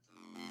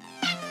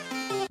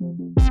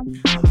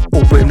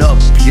Open up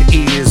your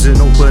ears and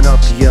open up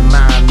your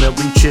mind. They'll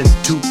reach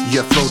into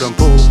your throat and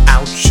pull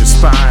out your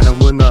spine. And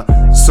when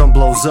the sun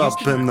blows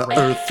up and the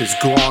earth is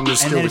gone,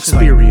 there's still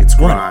experience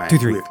like, 1, 2,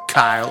 3 with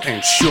Kyle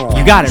and Sean.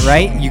 You got it,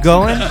 right? You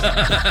going?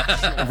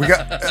 We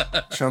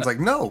got. Sean's like,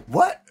 no,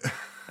 what?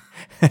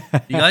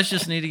 You guys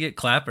just need to get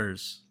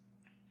clappers.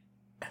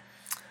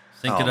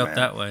 Sync it up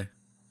that way.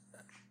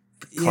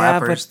 The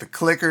clappers, the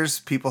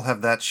clickers, people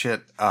have that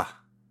shit. I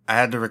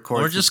had to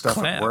record some stuff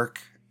at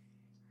work,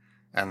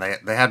 and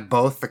they had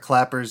both the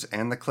clappers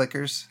and the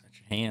clickers.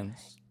 Your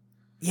hands.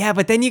 Yeah,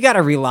 but then you got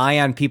to rely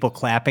on people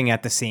clapping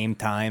at the same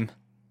time.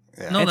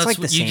 Yeah. No, it's that's like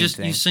what you just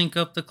thing. You sync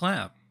up the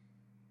clap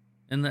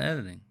in the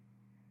editing.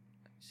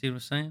 See what I'm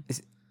saying?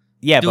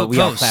 Yeah, but we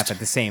all clap at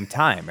the same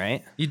time,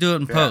 right? You do it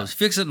in post.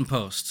 Fix it in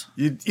post.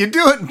 You do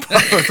it in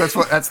post.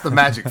 That's the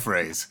magic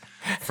phrase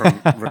from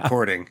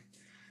recording.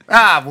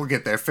 We'll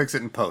get there. Fix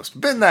it in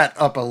post. Bend that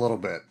up a little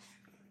bit.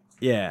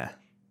 Yeah.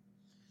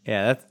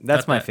 Yeah,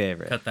 that's my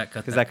favorite. Cut that.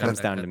 Because that comes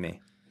down to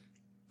me.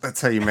 That's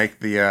how you make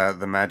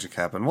the magic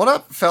happen. What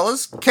up,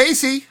 fellas?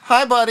 Casey,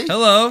 hi, buddy.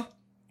 Hello,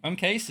 I'm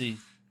Casey.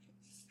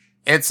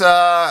 It's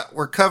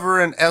we're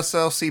covering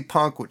SLC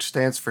Punk, which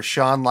stands for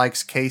Sean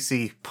Likes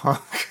Casey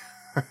Punk.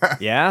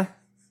 Yeah?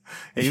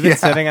 You've been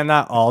sitting on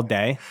that all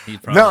day?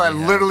 No, it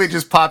literally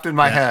just popped in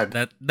my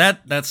head.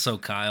 That's so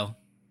Kyle.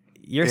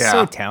 You're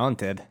so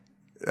talented.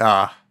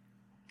 But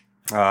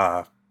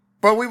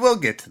we will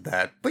get to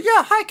that. But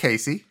yeah, hi,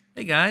 Casey.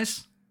 Hey,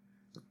 guys.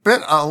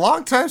 Been a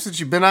long time since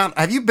you've been on.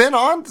 Have you been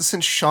on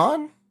since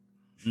Sean?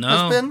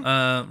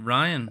 No,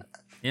 Ryan.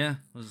 Yeah.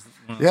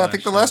 I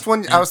think the last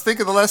one. Yeah. I was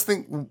thinking the last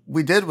thing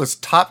we did was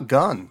Top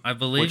Gun. I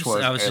believe.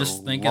 Was I was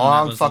just thinking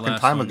long that was fucking the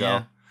last time one,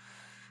 ago.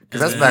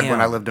 Because that's back when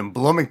I lived in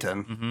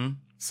Bloomington. Mm-hmm.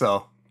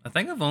 So I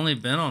think I've only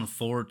been on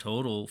 4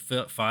 total,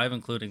 5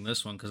 including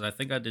this one, because I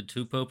think I did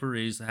 2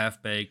 potpourris, the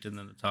Half Baked, and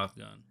then the Top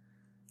Gun.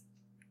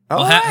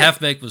 Well, Half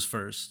Baked was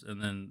first,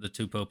 and then the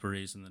 2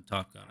 potpourris, and then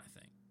Top Gun, I think.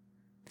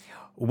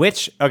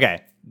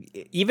 Okay,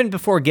 even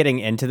before getting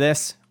into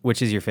this,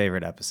 which is your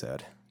favorite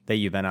episode that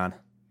you've been on?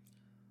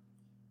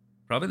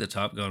 Probably the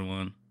Top Gun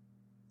one.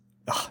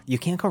 Oh, you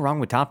can't go wrong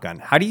with Top Gun.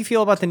 How do you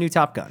feel about the new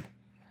Top Gun?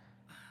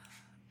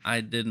 I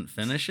didn't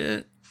finish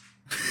it.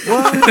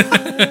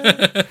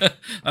 What?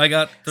 I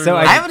got through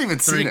I haven't even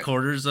three seen it.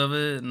 quarters of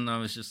it, and I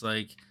was just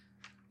like,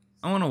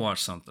 I want to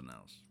watch something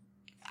else.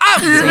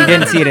 So you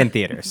didn't see it in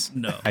theaters?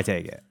 No. I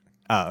take it.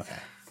 Oh, okay.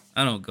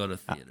 I don't go to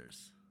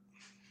theaters.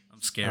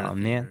 I'm scared of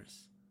man. theaters.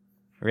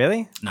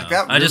 Really? No, I I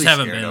just really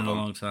haven't scared been of in a them.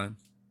 long time.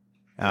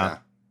 Yeah.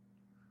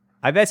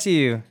 I bet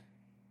you,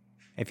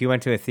 if you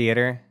went to a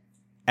theater,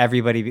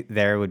 everybody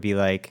there would be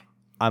like,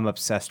 I'm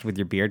obsessed with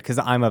your beard, because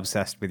I'm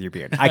obsessed with your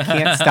beard. I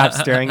can't stop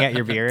staring at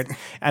your beard,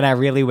 and I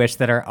really wish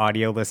that our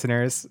audio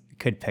listeners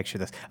could picture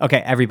this.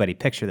 Okay, everybody,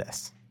 picture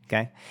this,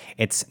 okay?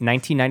 It's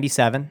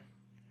 1997,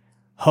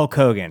 Hulk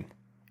Hogan,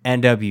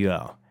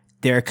 NWO,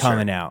 they're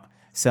coming out.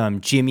 Some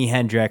Jimi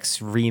Hendrix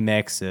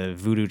remix of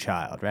Voodoo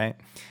Child, right?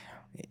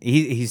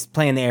 He's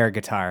playing the air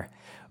guitar.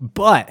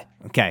 But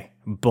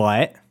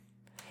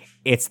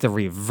it's the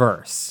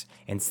reverse.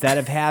 Instead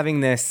of having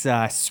this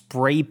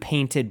spray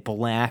painted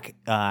black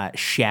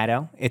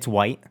shadow, it's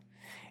white,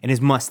 and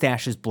his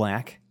mustache is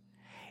black,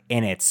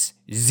 and it's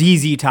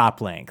ZZ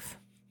top length.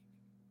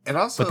 And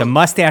also, but the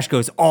mustache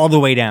goes all the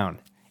way down.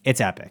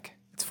 It's epic.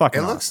 It's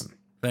fucking awesome.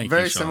 Thank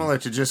very you, Sean. similar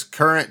to just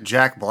current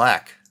Jack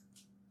Black.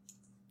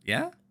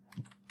 Yeah?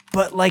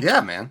 But like,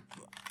 yeah, man,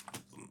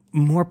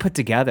 more put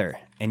together,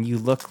 and you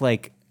look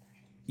like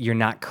you're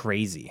not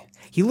crazy.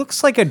 He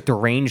looks like a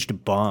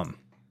deranged bum.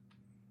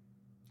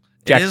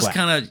 It is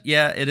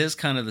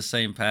kind of the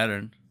same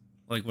pattern.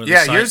 Like where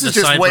yours is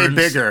just way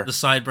bigger. The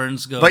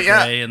sideburns go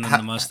gray, and then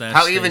the mustache.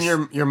 How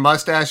even your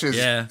mustache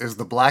is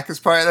the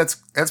blackest part.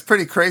 That's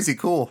pretty crazy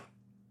cool.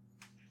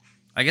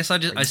 I guess I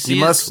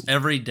see it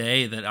every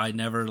day that I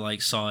never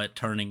like saw it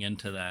turning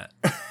into that.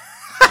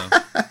 So.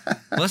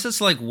 Plus,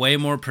 it's like way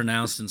more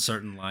pronounced in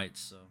certain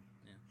lights. So.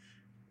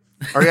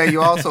 Yeah. Oh yeah,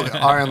 you also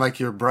are in like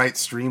your bright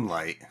stream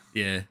light.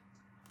 Yeah.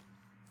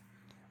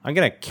 I'm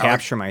gonna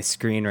capture my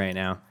screen right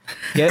now.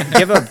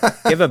 Give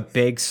a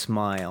big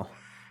smile.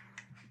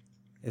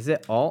 Is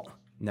it alt?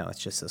 No, it's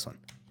just this one.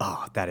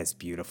 Oh, that is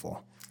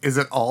beautiful. Is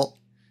it alt?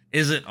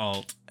 I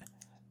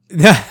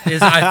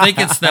think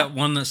it's that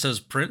one that says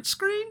print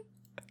screen.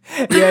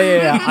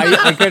 Yeah.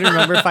 I couldn't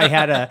remember if I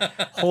had to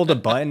hold a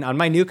button on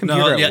my new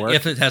computer at work.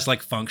 If it has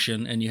like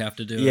function and you have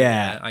to do it.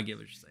 Yeah, I get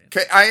what you're saying.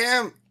 Okay, I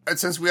am.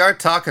 Since we are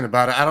talking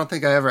about it, I don't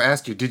think I ever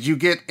asked you. Did you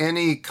get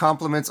any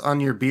compliments on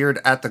your beard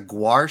at the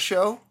Guar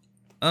show?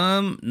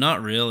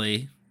 Not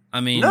really. I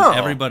mean, No.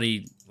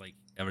 everybody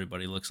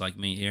looks like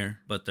me here,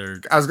 but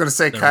I was going to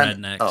say they're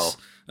kind rednecks.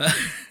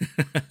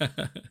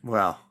 Oh.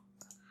 Well,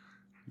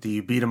 do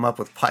you beat them up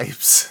with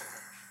pipes?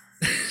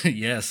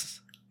 Yes.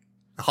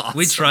 Awesome.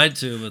 We tried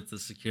to, but the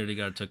security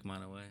guard took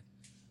mine away.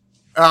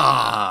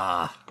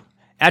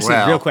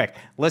 Actually, real quick,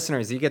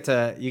 listeners, you get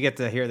to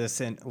hear this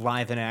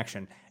live in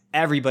action.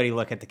 Everybody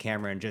look at the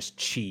camera and just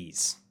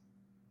cheese.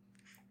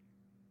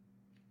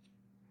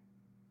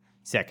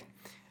 Sick.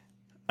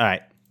 All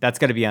right. That's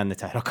going to be on the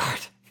title card.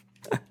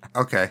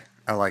 Okay.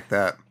 I like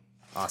that.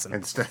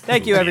 Awesome.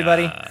 Thank you,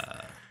 everybody.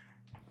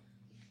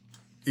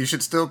 You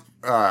should still...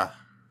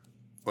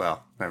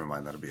 well, never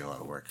mind. That'll be a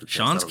lot of work.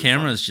 Sean's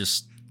camera is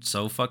just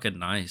so fucking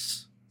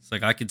nice. It's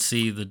like I could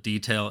see the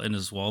detail in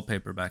his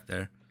wallpaper back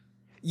there.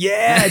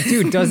 Yeah,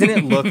 dude. Doesn't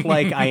it look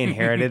like I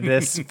inherited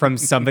this from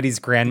somebody's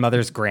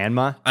grandmother's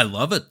grandma? I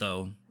love it,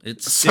 though.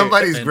 It's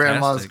somebody's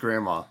grandma's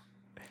grandma.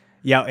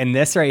 Yeah, and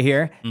this right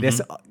here,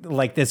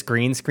 this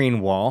green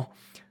screen wall,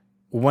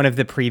 one of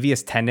the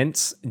previous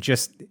tenants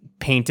just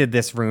painted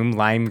this room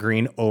lime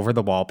green over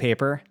the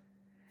wallpaper.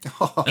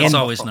 That's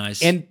always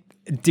nice. And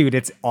dude,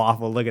 it's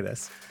awful. Look at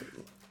this.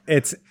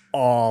 It's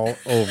all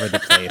over the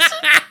place.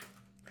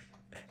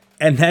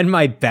 And then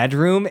my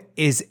bedroom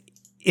is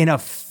an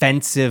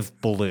offensive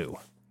blue.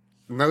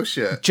 No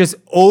shit. Just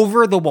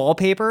over the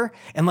wallpaper,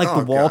 and like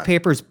the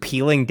wallpaper's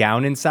peeling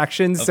down in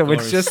sections, so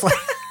it's just like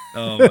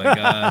oh my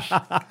gosh.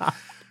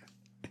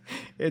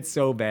 It's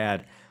so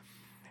bad.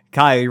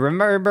 Kyle, you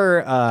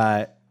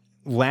remember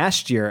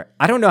last year,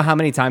 I don't know how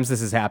many times this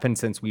has happened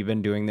since we've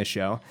been doing this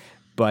show,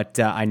 but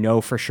I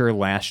know for sure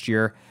last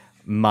year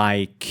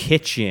my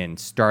kitchen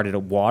started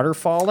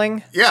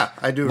waterfalling. Yeah,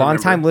 I do.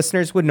 Long-time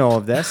listeners would know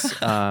of this.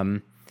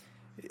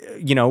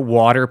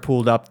 Water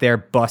pooled up there,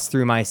 bust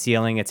through my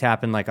ceiling. It's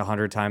happened like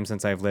 100 times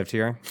since I've lived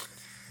here.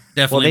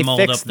 Definitely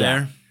mold up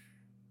there.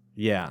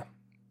 Yeah.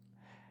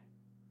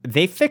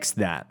 They fixed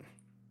that.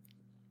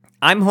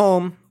 I'm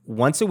home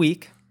once a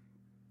week,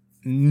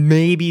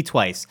 maybe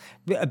twice.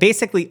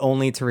 Basically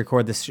only to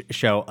record the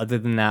show. Other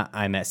than that,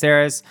 I'm at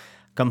Sarah's.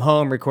 Come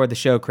home, record the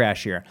show,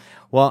 crash here.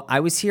 Well, I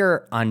was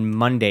here on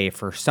Monday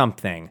for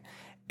something.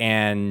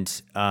 And,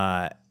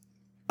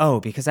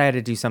 because I had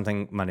to do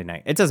something Monday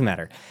night. It doesn't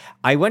matter.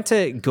 I went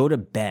to go to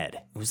bed.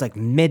 It was like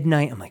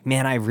midnight. I'm like,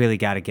 man, I really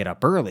got to get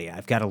up early.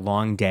 I've got a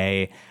long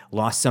day,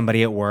 lost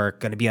somebody at work,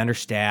 going to be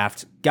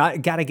understaffed,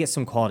 got to get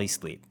some quality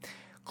sleep.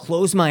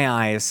 Close my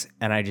eyes,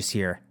 and I just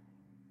hear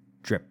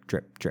drip,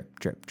 drip, drip,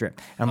 drip,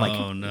 drip. And I'm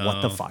like, no.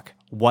 What the fuck?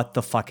 What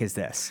the fuck is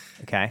this?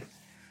 Okay.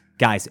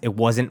 Guys, it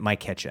wasn't my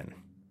kitchen.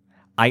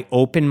 I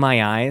opened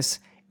my eyes,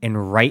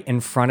 and right in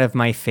front of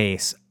my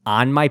face,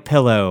 on my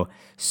pillow,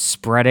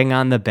 spreading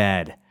on the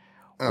bed,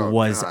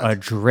 was a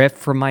drip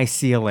from my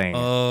ceiling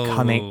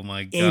coming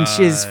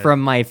inches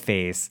from my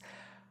face.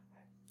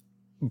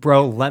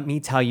 Bro, let me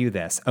tell you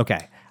this.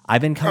 Okay,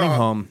 I've been coming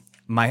home.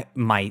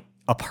 My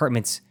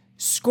apartment's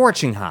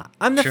scorching hot.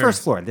 I'm the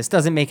first floor. This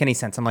doesn't make any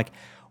sense. I'm like,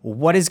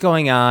 what is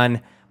going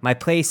on? My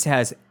place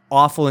has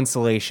awful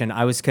insulation.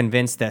 I was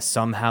convinced that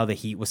somehow the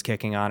heat was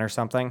kicking on or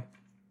something.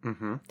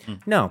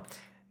 No,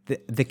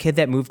 the kid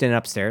that moved in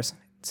upstairs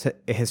to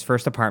his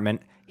first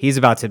apartment, he's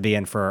about to be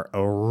in for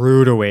a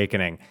rude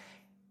awakening.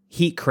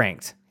 Heat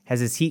cranked,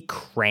 has his heat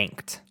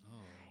cranked.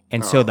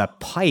 And so the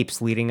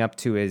pipes leading up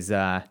to his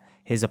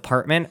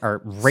apartment are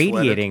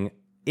radiating. Sweated.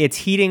 It's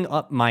heating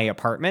up my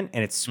apartment,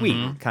 and it's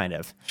sweet, kind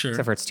of. Sure.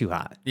 Except for it's too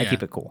hot. Yeah. I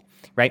keep it cool,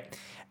 right?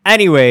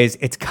 Anyways,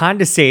 it's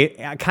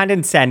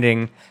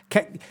condescending.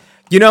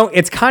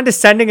 It's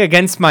condescending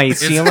against my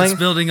ceiling. It's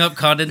building up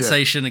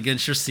condensation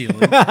against your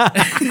ceiling.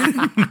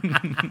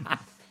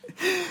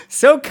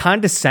 So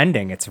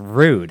condescending. It's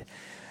rude.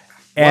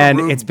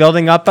 And it's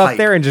building up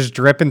there and just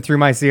dripping through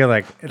my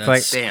ceiling. It's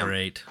That's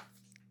great.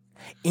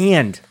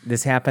 And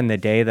this happened the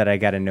day that I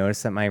got a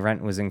notice that my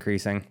rent was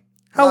increasing.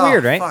 How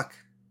weird, right? Fuck.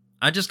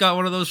 I just got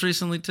one of those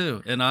recently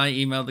too. And I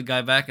emailed the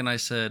guy back and I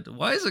said,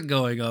 why is it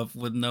going up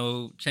with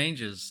no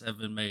changes have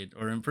been made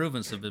or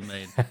improvements have been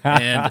made?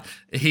 And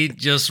he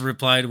just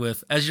replied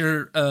with, as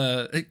your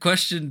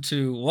question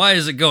to why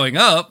is it going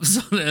up?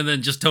 And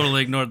then just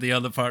totally ignored the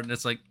other part. And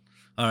it's like,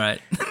 all right.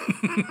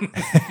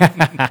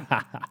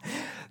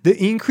 The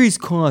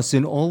increased costs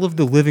in all of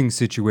the living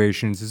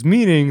situations is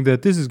meaning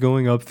that this is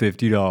going up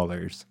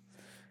 $50.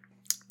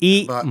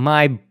 Eat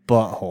my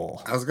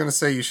butthole. I was going to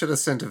say, you should have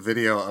sent a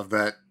video of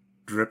that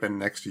dripping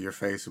next to your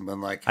face and been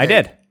like, hey. I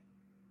did.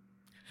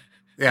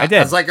 Yeah, I did.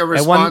 As like a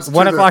response at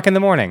 1 o'clock in the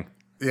morning.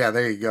 Yeah,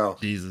 there you go.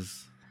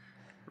 Jesus.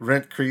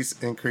 Rent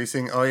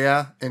increasing. Oh,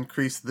 yeah?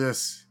 Increase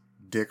this,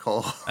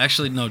 dickhole.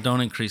 Actually, no, don't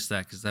increase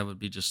that because that would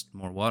be just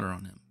more water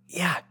on him.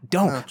 Yeah,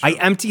 don't. I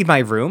emptied my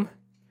room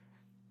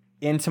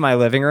into my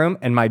living room,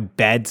 and my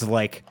bed's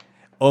like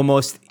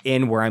almost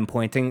in where I'm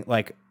pointing,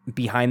 like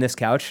behind this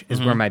couch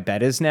is where my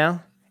bed is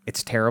now.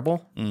 It's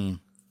terrible.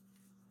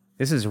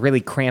 This is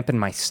really cramping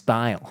my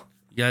style.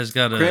 You guys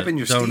got to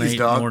donate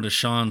more to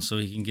Sean so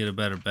he can get a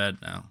better bed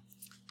now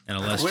and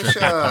a less tricky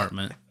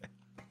apartment.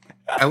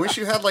 I wish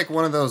you had like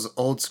one of those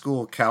old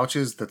school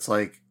couches that's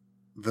like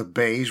the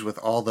beige with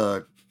all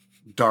the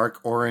dark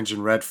orange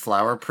and red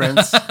flower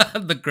prints.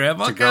 The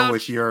grandma couch? Go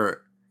with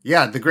your...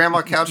 Yeah, the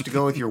grandma couch to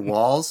go with your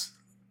walls.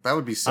 That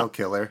would be so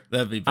killer.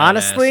 That'd be badass.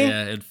 Honestly,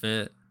 yeah, it'd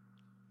fit.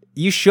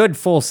 You should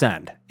full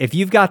send. If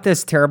you've got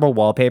this terrible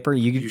wallpaper,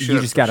 you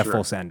just got to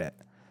full send it.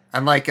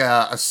 And like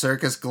a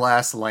circus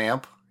glass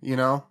lamp, you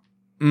know?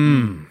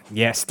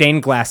 Yeah,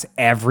 stained glass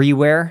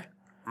everywhere.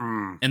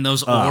 And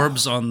those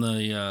orbs on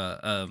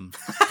the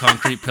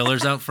concrete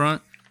pillars out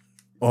front.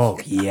 Oh,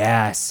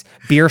 yes.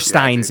 Beer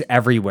steins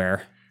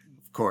everywhere.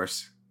 Of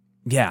course.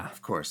 Yeah.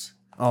 Of course.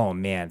 Oh,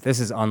 man. This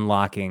is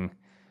unlocking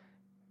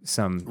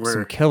some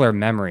killer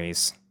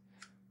memories.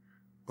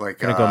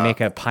 Like, I'm going to go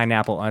make a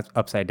pineapple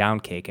upside down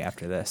cake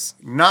after this.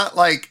 Not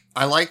like,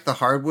 I like the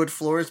hardwood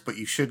floors, but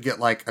you should get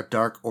like a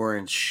dark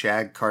orange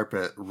shag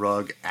carpet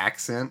rug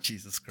accent.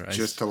 Jesus Christ.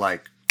 Just to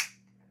like...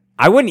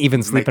 I wouldn't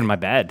even sleep in my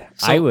bed.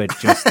 I would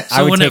take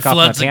off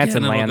my pants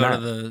and lay on that. Go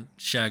to the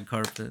shag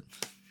carpet.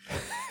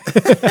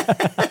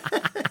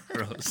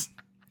 Gross.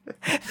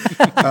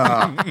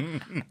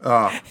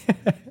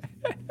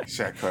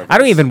 Shag carpet. I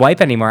don't even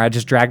wipe anymore. I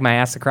just drag my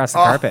ass across the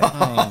carpet.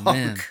 Oh,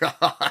 man.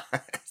 God.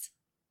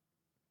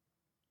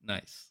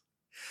 Nice.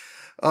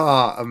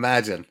 Oh,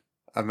 imagine.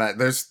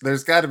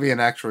 There's got to be an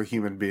actual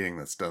human being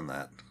that's done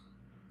that.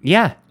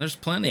 Yeah. There's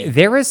plenty.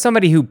 There was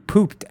somebody who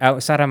pooped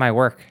outside of my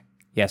work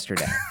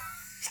yesterday.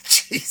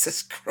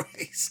 Jesus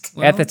Christ.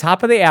 At the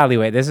top of the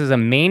alleyway. This is a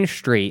main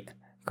street,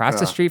 across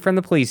the street from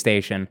the police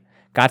station.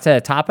 Got to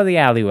the top of the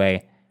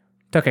alleyway,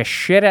 took a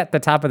shit at the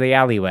top of the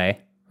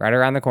alleyway, right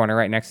around the corner,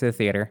 right next to the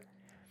theater.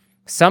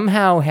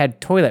 Somehow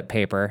had toilet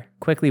paper,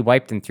 quickly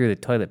wiped and threw the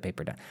toilet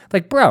paper down.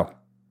 Like, bro,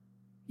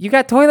 you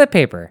got toilet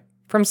paper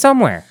from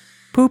somewhere.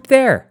 Poop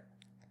there.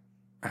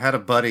 I had a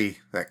buddy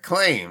that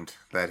claimed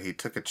that he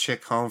took a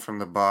chick home from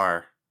the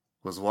bar,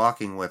 was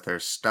walking with her,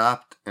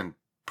 stopped and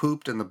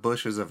pooped in the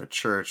bushes of a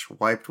church,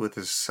 wiped with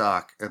his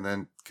sock, and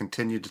then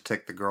continued to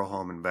take the girl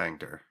home and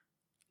banged her.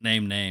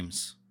 Name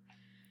names.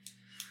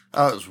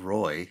 Oh, it was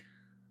Roy.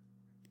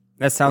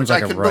 That sounds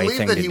like a Roy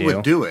thing to do. I can believe that he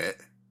would do it.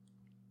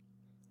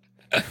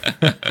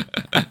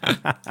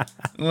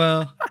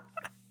 Well,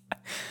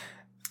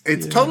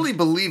 it's totally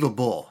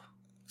believable.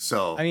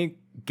 So I mean,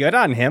 good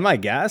on him, I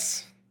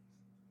guess.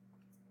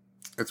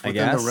 It's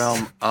within the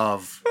realm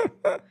of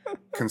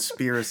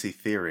conspiracy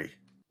theory,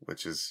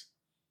 which is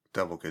a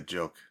double good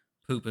joke.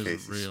 Poop isn't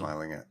Casey's real.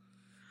 Smiling at.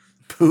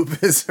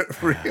 Poop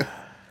isn't real.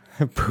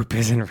 Poop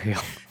isn't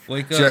real.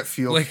 Wake up. Jet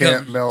fuel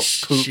can't melt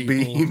poop sheeple.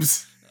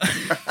 beams.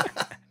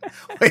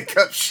 Wake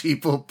up,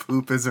 sheeple.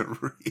 Poop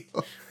isn't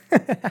real.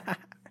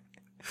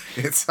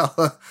 It's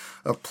all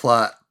a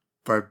plot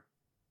by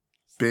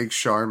Big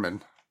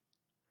Charmin.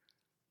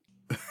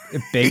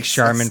 Big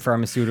Charmin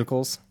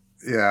Pharmaceuticals.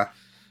 Yeah.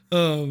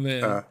 Oh,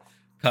 man.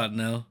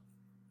 Cottonelle.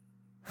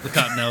 The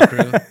Cottonelle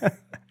crew.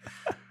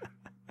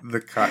 The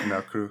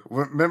Cottonmouth crew.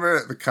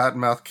 Remember the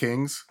Cottonmouth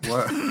Kings?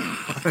 What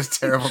a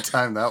terrible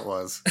time that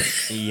was.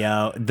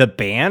 Yo, the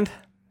band?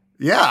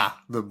 Yeah,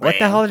 the band. What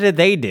the hell did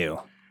they do?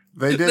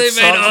 They made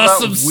songs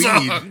awesome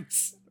about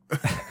songs. Weed.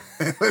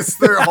 It was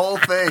their whole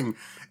thing.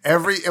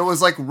 It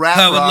was like rap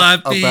How would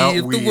rock life be about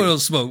if weed. the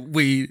world smoked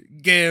weed?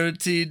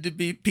 Guaranteed to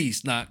be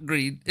peace, not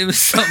greed. It was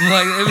something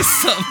like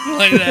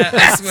that.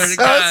 I swear to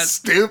God.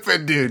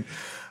 Stupid, dude.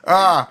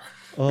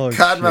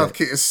 Cottonmouth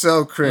King is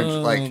so cringe.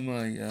 Oh like,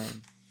 my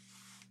God.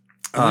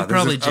 We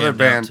probably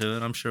jammed out to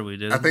it. I'm sure we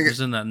did. I think it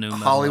was in that new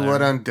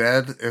Hollywood era.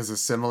 Undead is a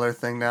similar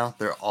thing now.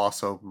 They're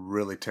also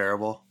really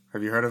terrible.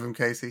 Have you heard of them,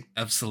 Casey?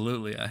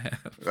 Absolutely, I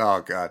have.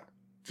 Oh, God.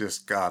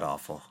 Just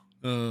god-awful.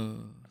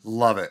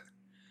 Love it.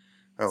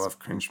 I love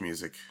cringe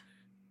music.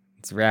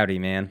 It's rowdy,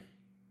 man.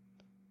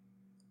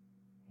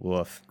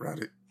 Woof.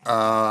 Rowdy.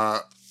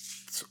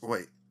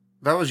 Wait.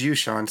 That was you,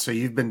 Sean. So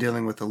you've been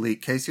dealing with the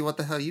leak. Casey, what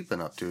the hell you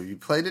been up to? Have you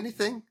played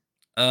anything?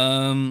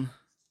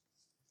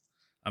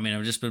 I mean,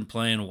 I've just been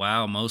playing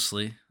WoW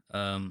mostly.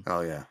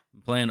 Oh, yeah.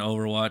 Playing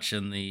Overwatch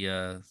in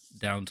the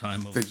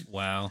downtime of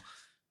WoW.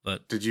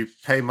 But did you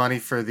pay money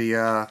for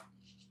the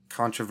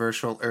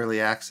controversial early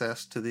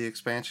access to the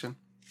expansion?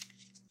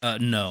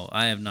 No,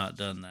 I have not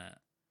done that.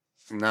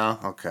 No?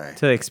 Okay.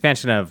 To the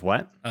expansion of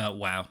what?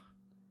 WoW.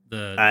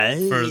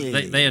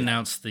 They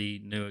announced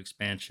the new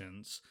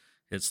expansions.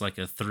 It's like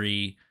a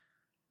 3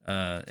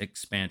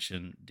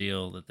 expansion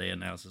deal that they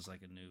announced as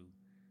like a new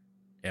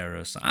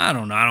era. So I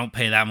don't know. I don't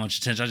pay that much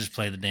attention. I just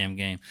play the damn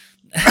game.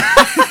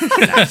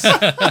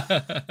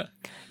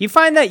 You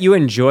find that you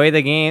enjoy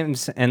the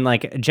games and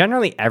like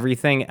generally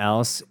everything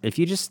else. If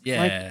you just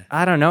like,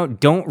 I don't know,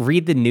 don't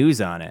read the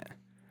news on it.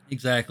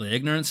 Exactly.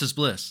 Ignorance is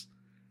bliss.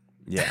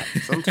 Yeah.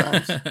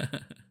 Sometimes.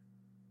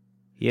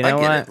 You know I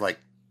get what? it. Like,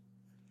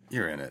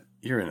 you're in it.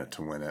 You're in it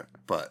to win it.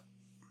 But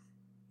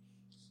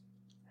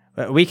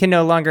we can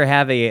no longer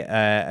have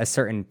a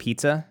certain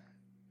pizza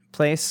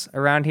place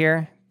around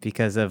here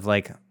because of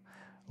like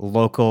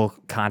local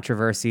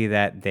controversy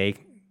that they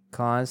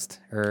caused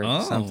or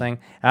something.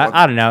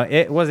 I don't know.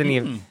 It wasn't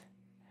even.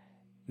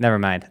 Never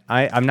mind.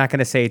 I'm not going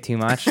to say too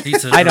much.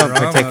 I don't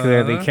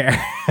particularly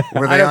care.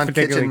 Were they on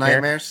Kitchen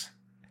Nightmares?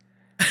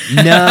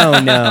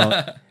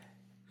 No.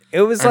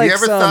 It was like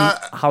some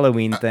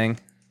Halloween thing.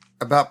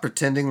 About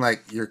pretending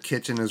like your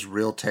kitchen is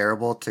real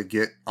terrible to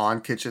get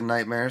on Kitchen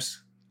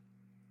Nightmares?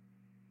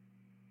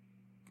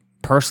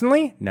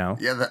 Personally? No.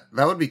 Yeah,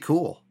 that would be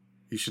cool.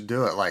 You should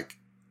do it like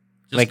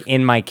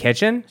in my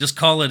kitchen? Just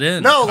call it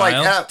in. No,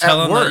 Kyle. like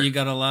tell them work. that you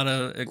got a lot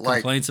of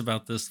complaints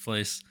about this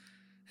place.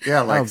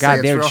 Yeah, like Oh, God,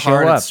 say they it's would real show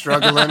hard, up. it's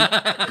struggling,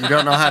 you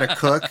don't know how to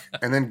cook,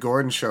 and then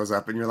Gordon shows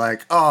up, and you're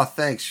like, oh,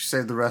 thanks, you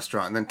saved the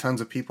restaurant, and then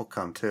tons of people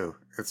come too.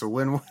 It's a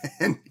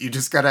win-win. You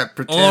just gotta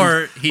pretend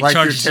Or he like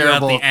you're charges you out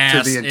terrible the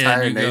ass to the and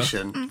entire you go-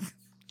 nation.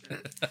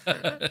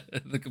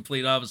 The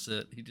complete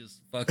opposite. He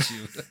just fucks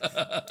you.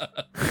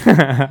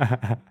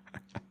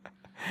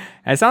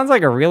 It sounds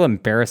like a real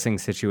embarrassing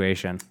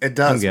situation. It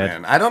does, I'm good.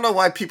 man. I don't know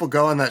why people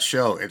go on that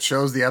show. It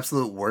shows the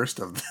absolute worst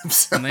of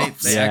themselves. And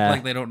they Yeah. act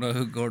like they don't know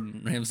who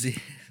Gordon Ramsay is.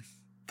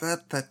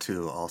 That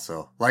too,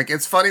 also. Like,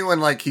 it's funny when,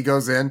 like, he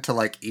goes in to,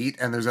 like, eat,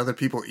 and there's other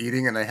people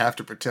eating, and they have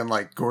to pretend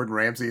like Gordon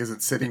Ramsay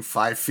isn't sitting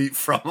 5 feet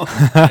from him.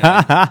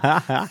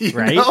 You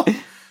Right? know?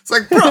 It's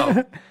like,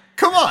 bro,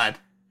 come on.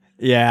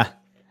 Yeah.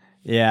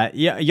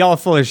 Y'all are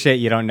full of shit.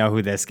 You don't know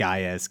who this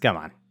guy is. Come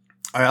on.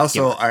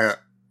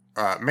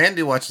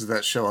 Mandy watches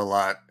that show a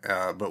lot,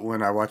 but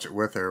when I watch it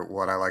with her,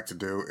 what I like to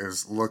do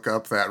is look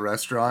up that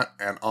restaurant,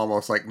 and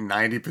almost like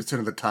 90%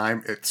 of the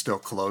time, it still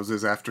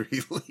closes after he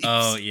leaves.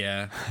 Oh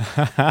yeah.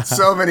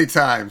 So many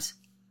times.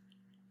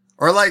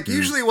 Or like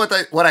usually what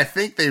I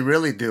think they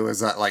really do is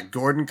that like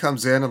Gordon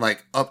comes in and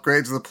like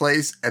upgrades the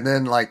place, and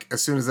then like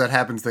as soon as that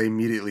happens, they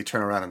immediately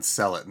turn around and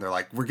sell it, and they're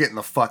like, "We're getting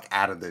the fuck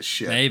out of this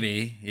shit."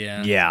 Maybe.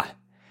 Yeah. Yeah.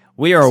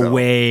 We are So-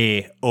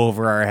 way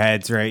over our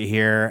heads right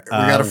here. We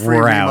got a free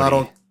we're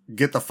remodel. outie.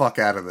 Get the fuck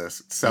out of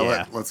this. Sell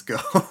Yeah. it. Let's go.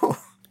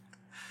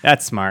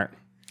 That's smart.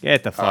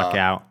 Get the fuck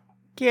out.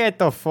 Get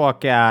the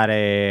fuck out of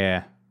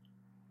here.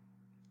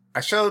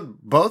 I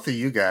showed both of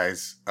you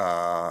guys.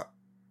 I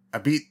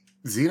beat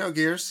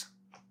Xenogears.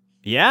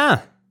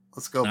 Yeah.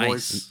 Let's go,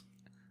 boys. Nice.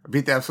 I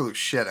beat the absolute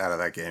shit out of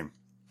that game,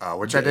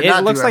 which I did not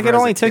It do looks like ever it as a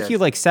only took kid. you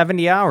like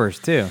 70 hours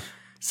too.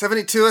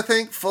 72, I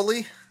think,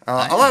 fully. A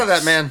lot of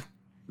that, man.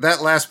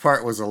 That last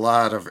part was a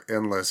lot of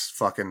endless,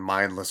 fucking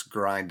mindless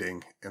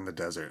grinding in the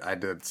desert. I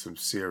did some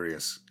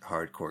serious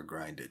hardcore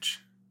grindage.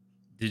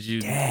 Did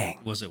you? Dang.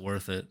 Was it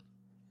worth it?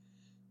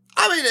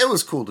 I mean, it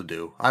was cool to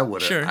do. I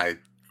would have. Sure.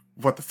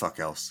 What the fuck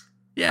else?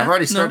 Yeah. I've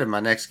already no. started my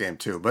next game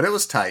too, but it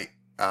was tight.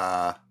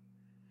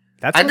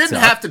 That's I what's didn't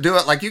up. have to do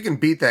it. Like, you can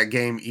beat that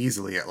game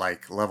easily at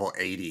like level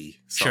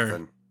 80 something.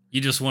 Sure. You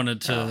just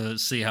wanted to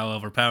see how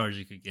overpowered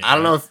you could get. I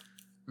don't know right? if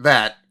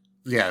that,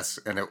 yes.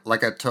 And it,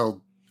 like I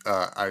told,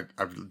 I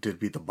did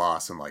beat the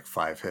boss in like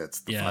 5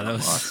 hits. The Yeah, final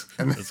that boss. was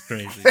And that's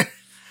crazy.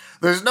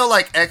 there's no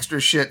like extra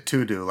shit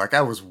to do. Like,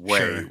 I was way,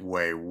 Sure.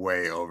 way,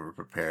 way over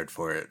prepared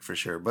for it for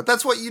sure. But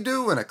that's what you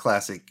do in a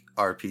classic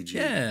RPG.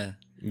 Yeah.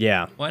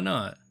 Yeah. Why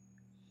not?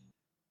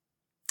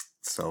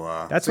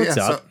 So That's so what's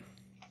yeah, up.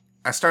 So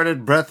I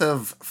started Breath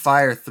of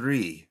Fire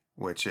 3,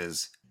 which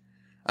is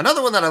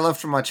another one that I loved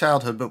from my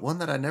childhood, but one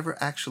that I never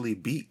actually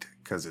beat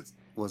because it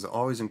was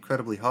always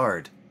incredibly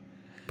hard.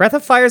 Breath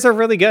of Fires are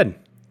really good.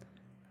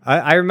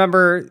 I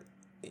remember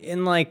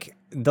in like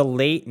the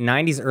late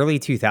 90s, early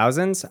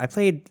 2000s, I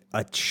played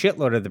a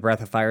shitload of the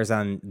Breath of Fires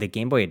on the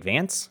Game Boy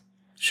Advance.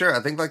 Sure,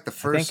 I think like the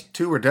first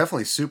 2 were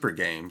definitely super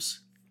games.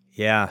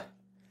 Yeah.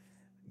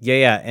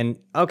 Yeah. And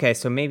okay,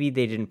 so maybe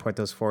they didn't port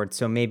those forward.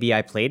 So maybe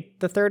I played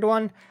the third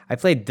one. I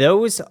played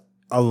those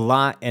a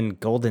lot in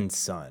Golden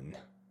Sun.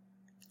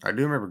 I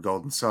do remember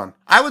Golden Sun.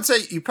 I would say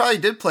you probably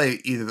did play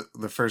either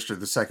the first or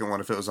the second one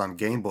if it was on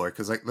Game Boy,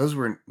 because like those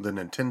were the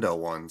Nintendo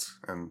ones,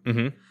 and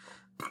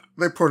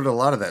they ported a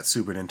lot of that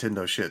Super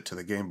Nintendo shit to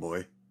the Game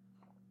Boy.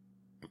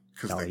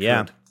 Because they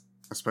yeah. could,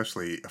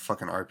 especially a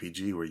fucking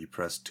RPG where you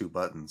press 2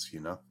 buttons,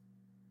 you know.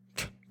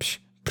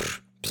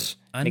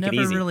 I Make it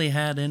never easy. really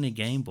had any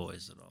Game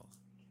Boys at all.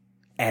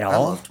 At I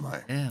all? loved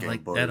my Yeah, Game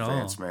like, Boy at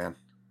Advance, all. man.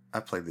 I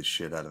played the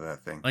shit out of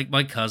that thing. Like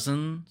my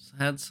cousins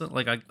had some.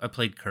 Like I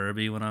played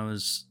Kirby when I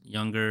was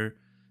younger.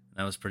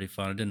 That was pretty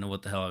fun. I didn't know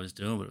what the hell I was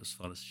doing, but it was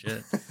fun as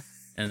shit.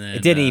 And then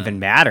It didn't even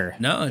matter.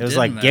 No, it was didn't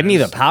like, matter. give me It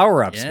the was-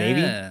 power ups,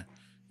 baby. Yeah.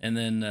 And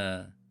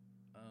then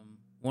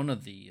one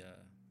of the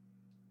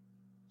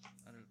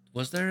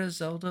was there a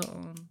Zelda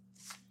on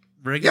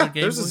regular Yeah,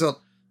 Game there's Boy? a Zelda.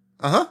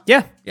 Uh-huh.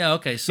 Yeah. Yeah,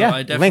 okay. So Yeah,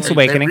 I definitely Link's They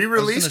Awakening.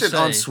 re-released I it was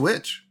gonna on say-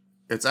 Switch.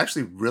 It's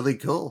actually really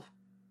cool.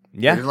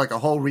 They Yeah. did like a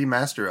whole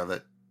remaster of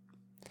it.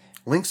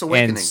 Link's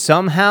Awakening. And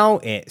somehow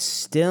it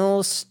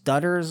still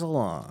stutters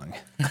along.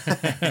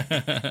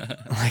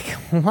 Like,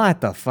 what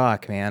the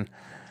fuck, man?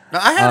 Now,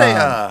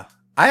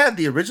 I had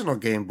the original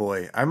Game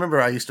Boy. I remember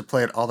I used to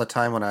play it all the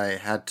time when I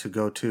had to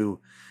go to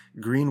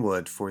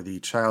Greenwood for the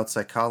child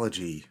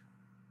psychology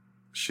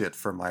shit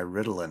for my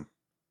Ritalin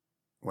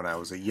when I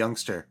was a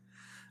youngster.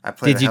 I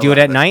played. Did you do it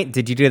at night?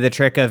 Did you do the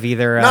trick of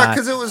either... No,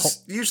 because it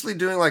was usually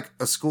doing like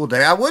a school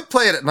day. I would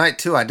play it at night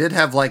too. I did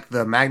have like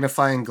the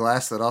magnifying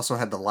glass that also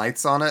had the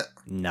lights on it.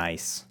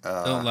 Nice.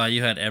 Don't lie,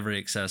 you had every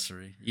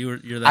accessory. You're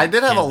that I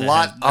did have kid a that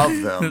lot had-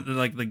 of them.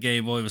 Like the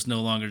Game Boy was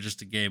no longer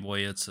just a Game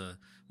Boy; it's a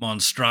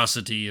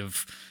monstrosity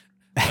of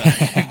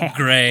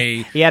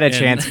gray. He had a and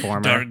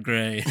transformer. dark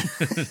gray.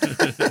 This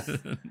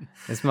It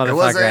was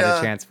motherfucker had a,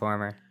 a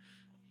transformer.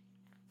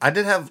 I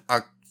did have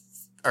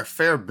a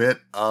fair bit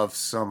of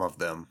some of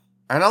them.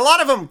 And a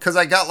lot of them, because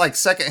I got like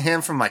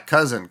secondhand from my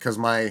cousin, because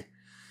my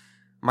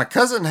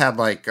cousin had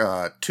like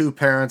 2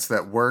 parents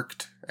that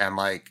worked, and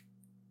like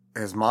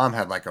his mom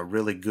had like a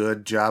really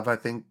good job. I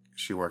think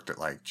she worked at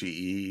like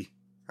GE.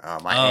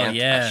 My aunt,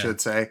 I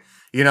should say.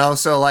 You know,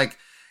 so like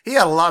he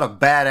had a lot of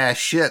badass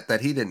shit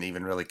that he didn't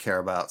even really care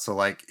about. So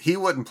like he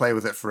wouldn't play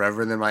with it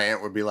forever. And then my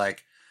aunt would be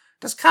like,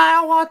 does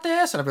Kyle want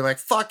this? And I'd be like,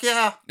 fuck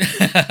yeah.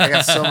 I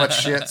got so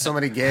much shit, so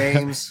many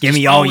games. Give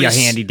me all your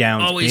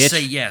handy-downs, always bitch.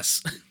 say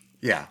yes.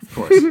 Yeah, of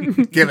course.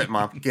 Give it,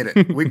 Mom. Get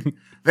it.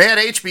 They had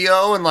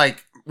HBO, and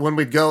like when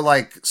we'd go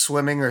like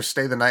swimming or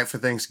stay the night for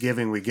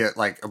Thanksgiving, we'd get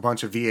like a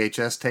bunch of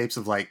VHS tapes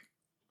of like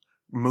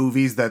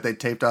movies that they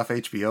taped off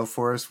HBO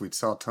for us. We'd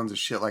sell tons of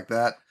shit like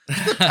that.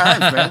 Good times,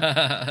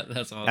 man.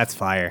 That's awesome. That's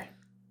fire.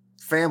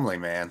 Family,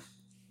 man.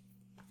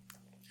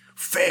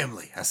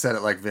 Family. I said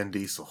it like Vin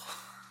Diesel.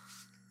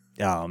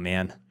 Oh,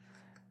 man.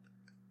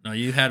 No,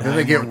 you had Then one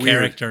they get more weird.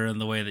 character in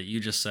the way that you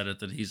just said it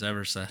than he's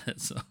ever said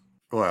it. So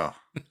Well,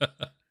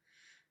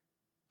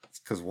 it's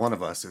because one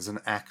of us is an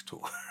actor.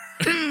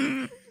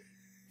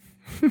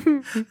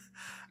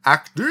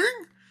 Acting?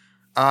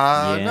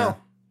 No.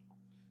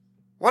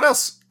 What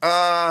else?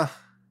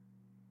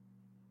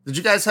 Did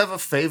you guys have a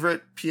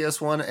favorite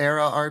PS1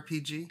 era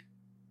RPG?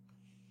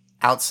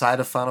 Outside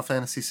of Final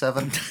Fantasy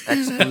VII?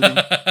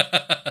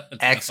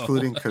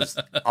 Excluding, because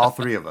all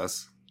three of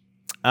us.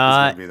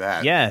 Gonna be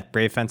that. Yeah,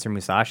 Brave Fencer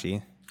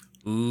Musashi.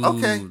 Ooh,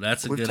 Okay,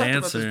 that's a we've good talked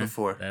about this answer.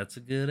 before. That's a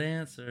good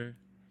answer.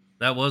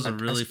 That was a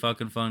really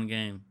fucking fun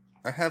game.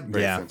 I have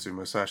Brave Yeah. Fencer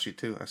Musashi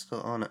too. I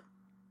still own it.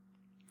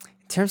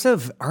 In terms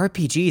of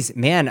RPGs,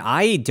 man,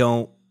 I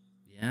don't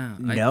Yeah.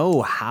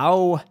 know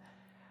how.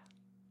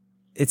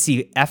 Let's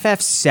see,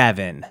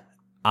 FF7,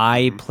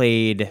 I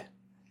played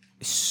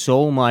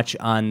so much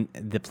on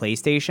the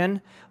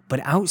PlayStation, but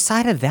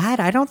outside of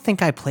that, I don't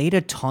think I played a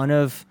ton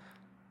of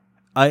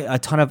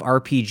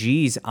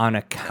RPGs on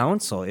a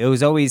console. It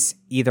was always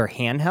either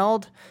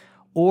handheld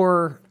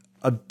or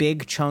a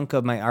big chunk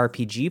of my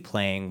RPG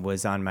playing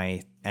was on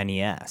my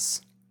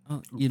NES.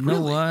 Oh, you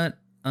know what?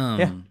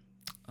 Yeah.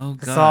 Oh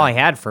god. That's all I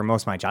had for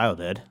most of my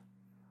childhood.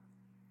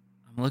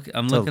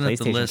 I'm So looking at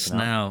the PlayStation list came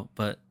out. now,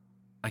 but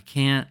I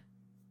can't.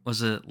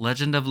 Was it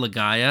Legend of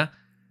Legaia?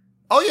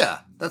 Oh yeah,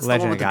 that's the one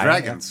Legend with of the Gaia,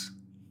 dragons.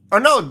 Oh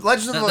no,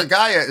 Legend of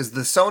Legaia is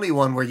the Sony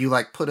one where you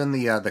like put in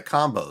the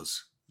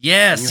combos.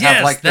 Yes, And you have,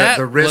 yes, like, the that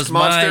wrist was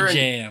monster my and-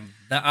 jam.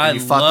 I and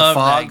you fought the love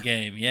fog. that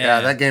game.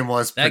 Yeah, that game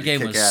was that pretty game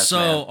was kick-ass, so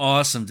man.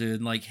 awesome,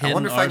 dude. Like I hidden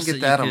wonder if I can arts get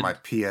you that on could- my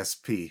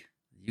PSP.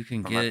 You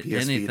can on my get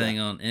PS anything Vita.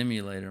 on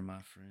emulator,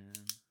 my friend.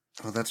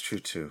 Oh, that's true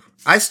too.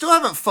 I still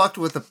haven't fucked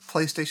with a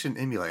PlayStation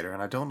emulator,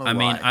 and I don't know why. I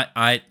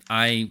mean,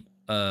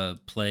 I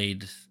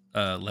played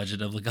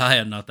Legend of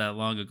Legaia not that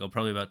long ago,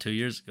 probably about 2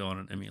 years ago on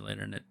an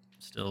emulator, and it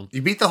still.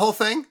 You beat the whole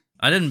thing?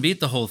 I didn't beat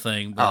the whole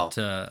thing, but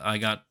I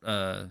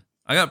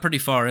got pretty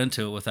far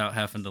into it without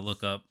having to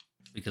look up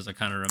because I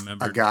kind of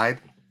remembered. A guide?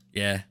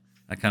 Yeah,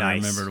 I kind of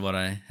Nice. remembered what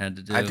I had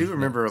to do. I do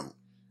remember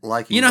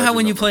liking. You know how Legend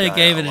when you of play a Legaia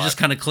game and it lot. just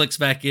kind of clicks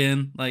back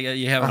in, like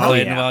you haven't Oh,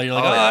 played in yeah. a while. You're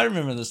like, Oh, oh, yeah. I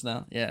remember this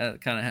now. Yeah, it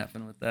kind of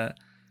happened with that.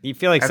 You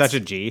feel like That's- such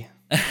a G.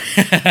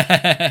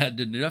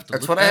 Didn't you have to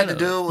That's look what I had that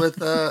to up? do with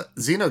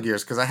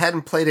Xenogears because I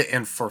hadn't played it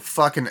in for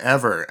fucking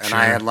ever, and Sure.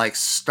 I had like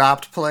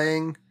stopped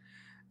playing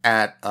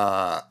at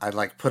I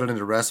like put it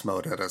into rest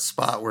mode at a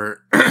spot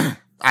where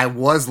I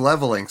was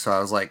leveling, so I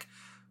was like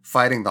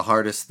fighting the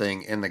hardest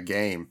thing in the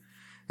game.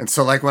 And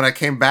so like when I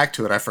came back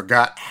to it, I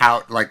forgot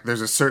how like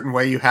there's a certain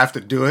way you have to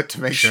do it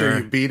to make sure Sure.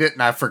 you beat it,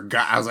 and I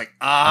forgot. I was like,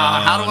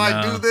 how do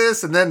I no. do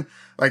this? And then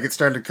like it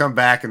started to come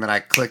back, and then I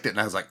clicked it, and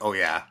I was like, oh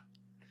yeah.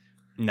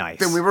 Nice.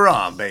 Then we were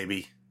on,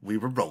 baby. We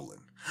were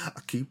rolling. I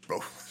keep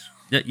rolling.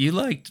 Yeah, you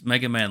liked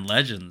Mega Man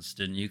Legends,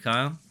 didn't you,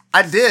 Kyle?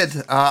 I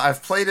did.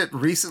 I've played it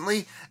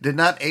recently. Did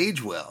not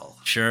age well.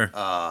 Sure.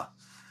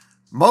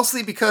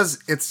 Mostly because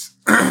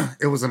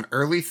it was an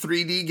early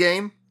 3D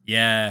game.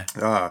 Yeah.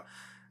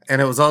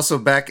 And it was also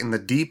back in the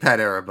D-pad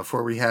era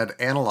before we had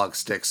analog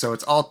sticks. So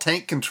it's all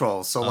tank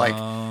controls. So like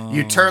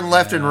you turn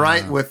left and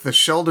right with the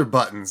shoulder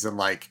buttons and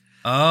like.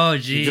 Oh,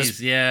 geez. just-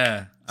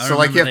 Yeah. I So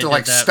like you have remember to they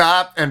like did that.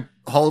 stop and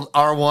hold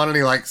R1 and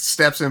he like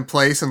steps in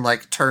place and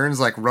like turns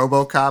like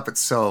RoboCop. It's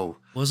so.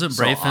 Wasn't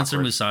so Brave Fencer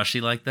awkward. Musashi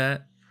like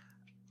that?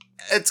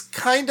 It's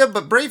kind of,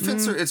 but Brave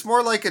Fencer, it's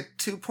more like a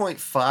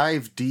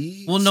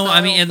 2.5D. Well, no, I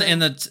style mean in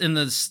thing.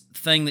 the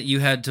thing that you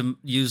had to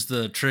use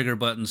the trigger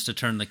buttons to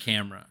turn the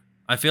camera.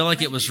 I feel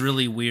like it was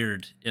really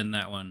weird in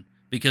that one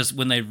because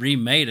when they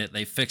remade it,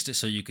 they fixed it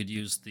so you could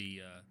use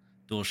the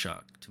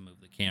DualShock to move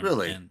the camera.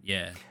 Really? And,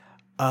 yeah.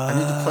 I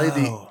need to play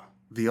Oh.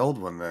 the old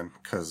one then,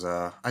 because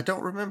I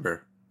don't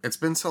remember. It's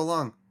been so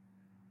long.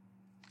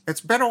 It's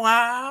been a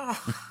while.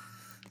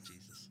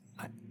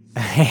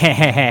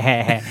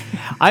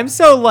 I'm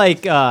so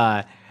like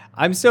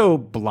I'm so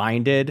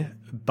blinded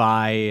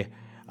by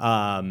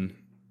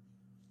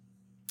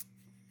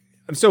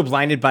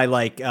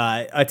like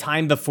a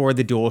time before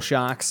the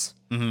DualShocks.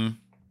 Mm-hmm.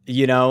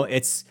 You know,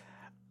 it's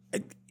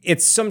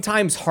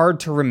sometimes hard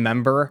to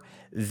remember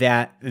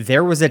that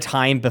there was a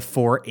time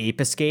before Ape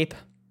Escape.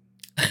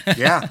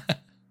 Yeah,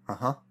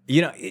 Uh-huh.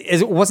 You know,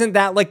 wasn't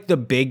that like the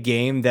big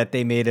game that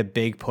they made a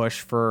big push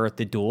for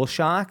the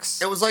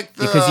DualShocks? It was like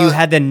because you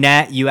had the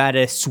net, you had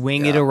to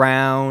swing it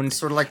around,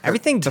 sort of like the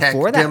everything tech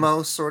before that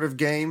demo sort of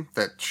game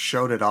that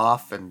showed it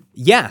off and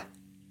yeah,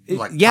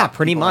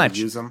 pretty much.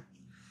 Use them.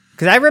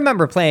 Because I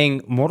remember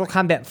playing Mortal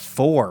Kombat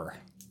 4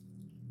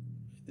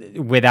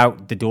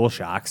 without the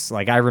DualShocks.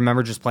 Like I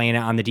remember just playing it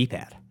on the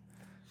D-pad.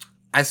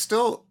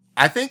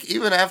 I think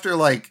even after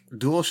like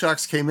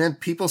DualShocks came in,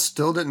 people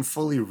still didn't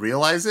fully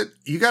realize it.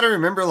 You got to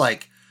remember,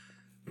 like,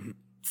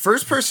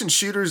 first-person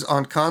shooters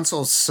on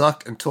consoles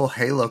sucked until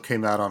Halo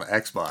came out on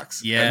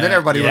Xbox. Yeah, and then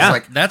everybody was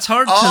like, "That's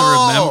hard to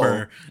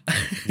remember."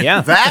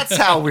 Yeah, that's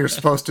how we're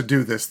supposed to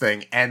do this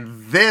thing.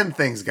 And then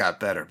things got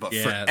better. But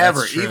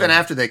forever, even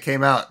after they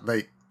came out,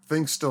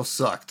 things still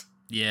sucked.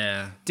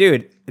 Yeah,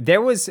 dude,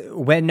 there was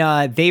when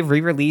they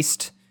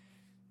re-released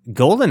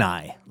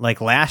GoldenEye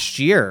like last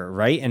year,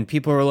 right? And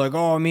people were like,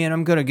 "Oh man,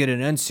 I'm gonna get an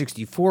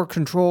N64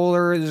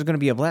 controller. There's gonna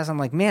be a blast." I'm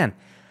like, man,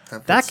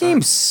 that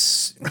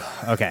game's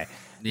okay.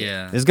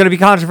 Yeah, this is gonna be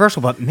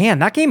controversial, but man,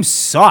 that game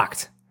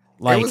sucked.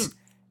 Like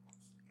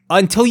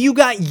until you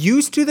got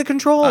used to the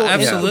control,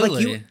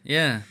 absolutely.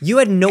 You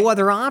had no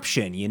other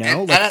option. You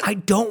know, I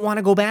don't want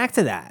to go back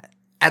to that.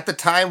 At the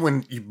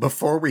time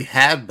before we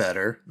had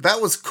better,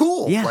 that was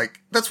cool. Yeah. Like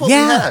that's what we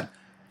had.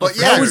 But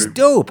that was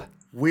dope.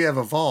 We have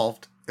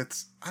evolved.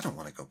 I don't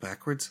want to go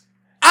backwards.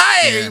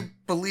 I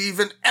believe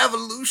in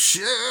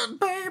evolution,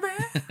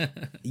 baby.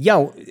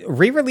 Yo,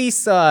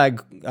 re-release,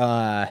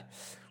 what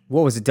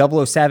was it,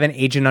 007,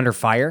 Agent Under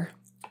Fire?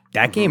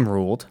 That game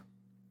ruled.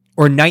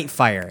 Or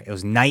Nightfire. It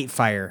was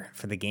Nightfire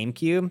for the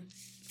GameCube.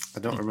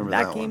 I don't remember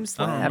that game one.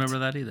 slapped. I don't remember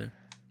that either.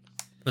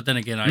 But then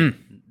again, I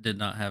did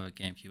not have a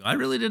GameCube. I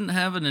really didn't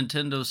have a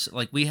Nintendo.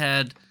 Like, we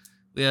had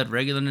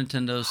regular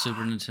Nintendo,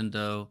 Super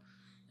Nintendo,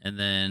 and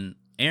then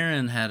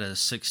Aaron had a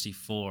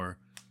 64.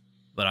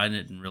 But I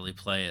didn't really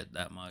play it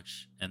that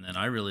much, and then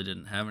I really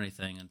didn't have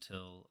anything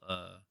until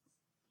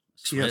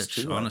Switch.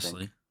 PS2,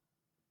 honestly,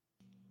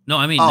 no,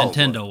 I mean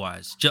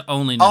Nintendo-wise,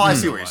 only. Nintendo I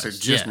see what you said.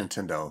 Just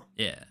Nintendo.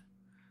 Yeah,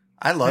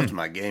 I loved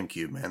my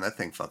GameCube, man. That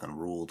thing fucking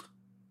ruled.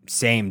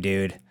 Same,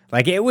 dude.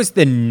 Like it was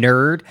the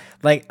nerd.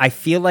 Like I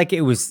feel like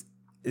it was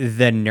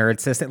the nerd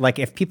system. Like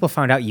if people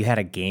found out you had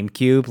a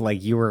GameCube,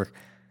 like you were,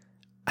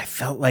 I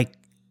felt like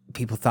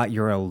people thought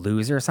you were a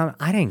loser or something.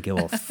 I didn't give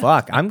a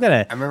fuck. I'm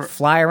gonna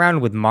fly around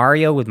with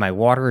Mario with my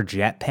water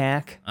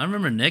jetpack. I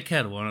remember Nick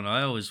had one, and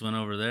I always went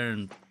over there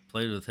and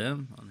played with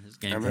him on his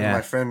game. I remember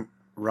my friend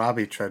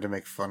Robbie tried to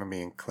make fun of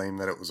me and claim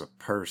that it was a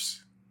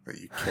purse that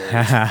you carried.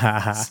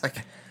 It's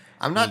like,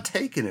 I'm not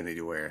taking it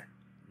anywhere.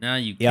 Now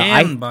you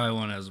can buy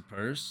one as a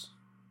purse.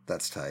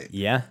 That's tight.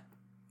 Yeah,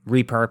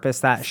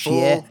 repurpose that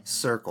Full shit.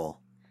 circle.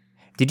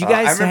 Did you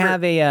guys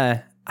have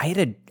a? I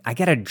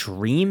got a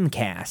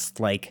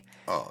Dreamcast like.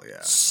 Oh, yeah.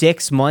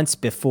 6 months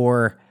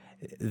before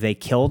they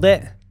killed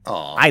it.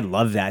 Oh, I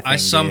love that thing, I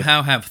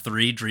somehow have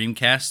 3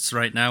 Dreamcasts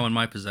right now in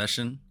my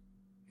possession.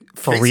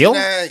 For real?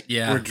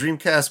 Yeah. We're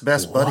Dreamcast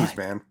best buddies,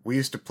 man. We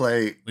used to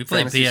play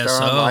Phantasy PSO.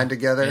 Star Online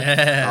together.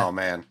 Yeah. Oh,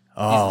 man.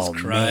 Oh,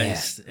 Jesus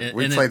Christ. Man.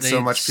 We played so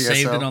much PSO.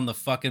 Saved it on the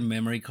fucking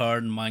memory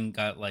card, and mine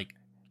got, like,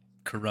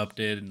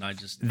 corrupted, and I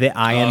just the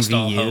lost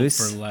all hope IMVUs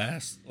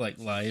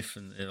for life,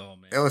 and man.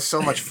 It was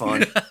so much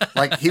fun.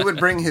 Like, he would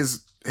bring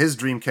his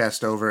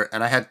Dreamcast over,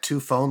 and I had 2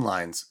 phone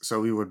lines,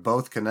 so we would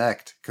both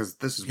connect, because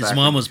this is his back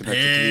mom when was we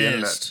connected to the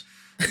internet. pissed.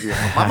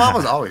 Yeah, my mom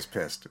was always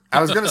pissed. I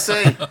was going to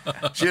say,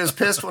 she was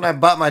pissed when I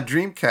bought my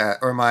Dreamcast,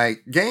 or my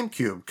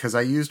GameCube, because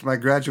I used my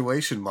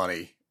graduation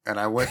money, and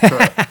I went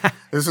to,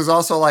 this was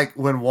also like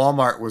when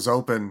Walmart was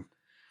open,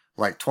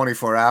 like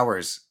 24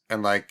 hours,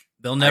 and like,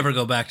 they'll never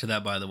go back to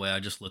that, by the way. I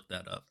just looked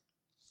that up.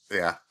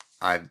 Yeah,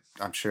 I'm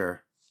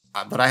sure.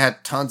 But I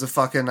had tons of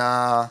fucking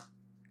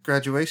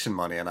graduation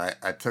money, and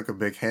I took a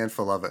big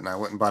handful of it, and I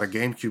went and bought a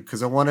GameCube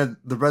because I wanted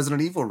the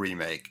Resident Evil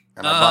remake,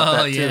 and I bought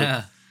that too.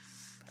 Yeah.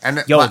 And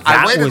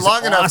I waited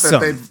long enough that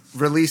they'd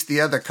released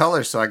the other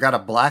colors, so I got a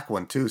black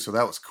one too, so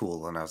that was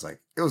cool. And I was like,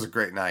 it was a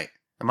great night.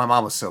 And my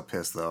mom was so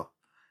pissed though,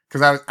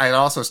 because I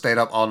also stayed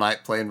up all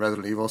night playing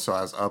Resident Evil, so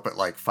I was up at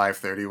like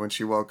 5:30 when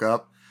she woke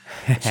up.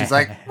 And she's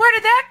like, "Where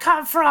did that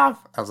come from?"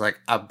 I was like,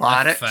 "I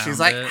bought it." She's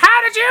like,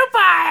 "How did you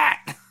buy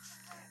it?"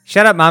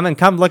 Shut up, Mom, and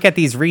come look at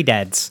these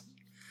redeads.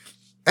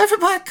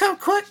 Everybody come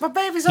quick, my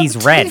baby's on He's the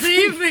red.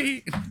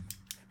 TV.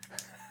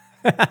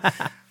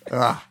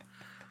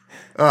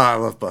 I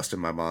love busting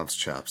my mom's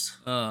chops.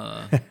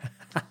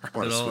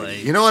 What a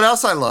sweetie. You know what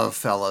else I love,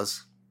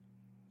 fellas?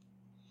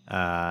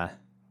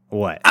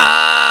 What?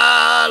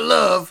 I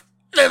love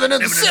living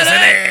in the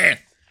city.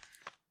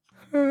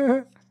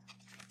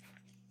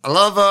 I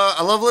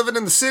love living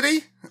in the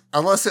city,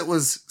 unless it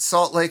was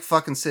Salt Lake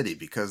fucking City,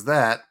 because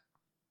that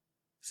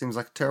seems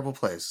like a terrible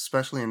place,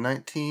 especially in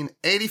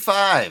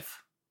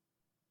 1985.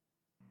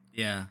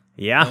 Yeah.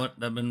 Yeah.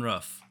 That'd been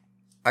rough.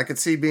 I could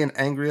see being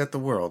angry at the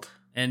world.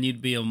 And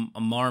you'd be a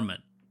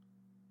marmot.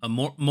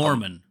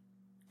 Mormon.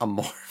 A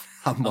marmot.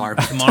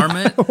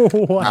 Marmot?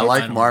 I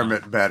like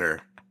marmot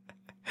better.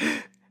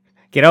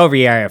 Get over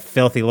here, you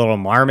filthy little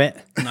marmot.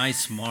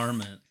 Nice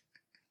marmot.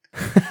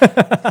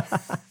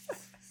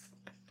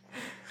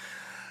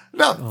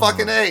 No,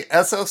 fucking A,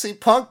 SLC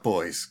Punk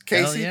boys.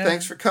 Casey, yeah.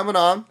 thanks for coming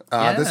on.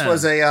 This Yeah.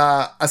 was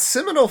a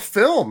seminal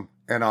film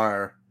in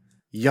our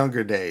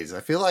younger days.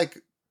 I feel like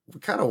we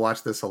kind of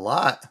watched this a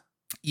lot.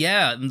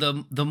 Yeah,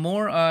 the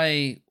more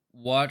I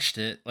watched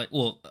it,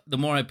 the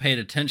more I paid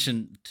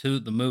attention to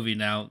the movie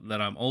now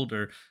that I'm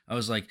older, I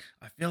was like,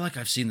 I feel like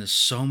I've seen this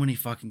so many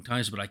fucking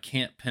times, but I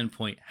can't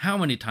pinpoint how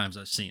many times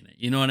I've seen it.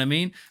 You know what I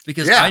mean?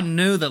 Because I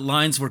knew that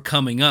lines were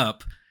coming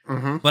up,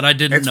 but I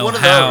didn't know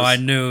how I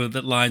knew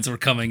that lines were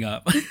coming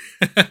up.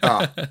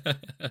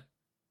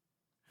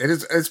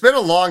 It's been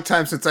a long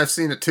time since I've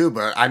seen it too,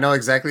 but I know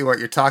exactly what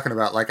you're talking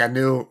about. Like I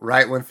knew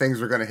right when things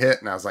were going to hit,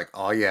 and I was like,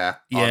 "Oh yeah,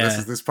 this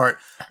is this part."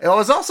 It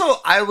was also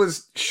I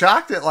was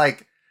shocked at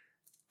like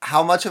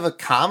how much of a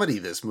comedy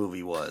this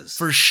movie was.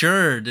 For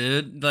sure,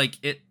 dude. Like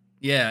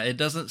it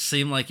doesn't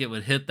seem like it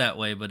would hit that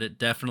way, but it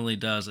definitely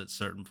does at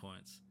certain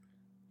points.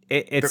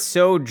 It's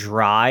so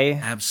dry.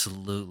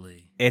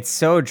 Absolutely. It's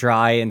so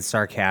dry and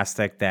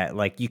sarcastic that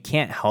like you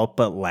can't help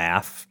but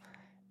laugh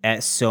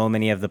at so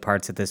many of the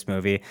parts of this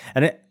movie.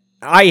 And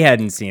I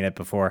hadn't seen it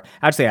before.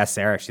 I actually asked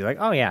Sarah. She's like,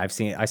 "Oh yeah,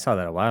 I saw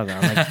that a while ago."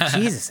 I'm like,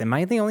 Jesus, am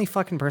I the only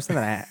fucking person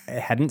that I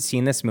hadn't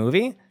seen this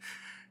movie?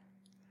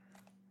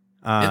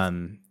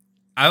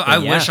 I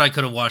wish I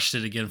could have watched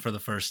it again for the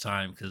first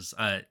time because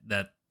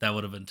that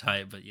would have been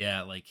tight. But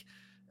yeah, like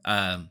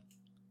I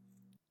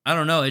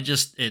don't know.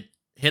 It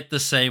hit the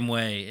same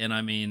way, and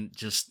I mean,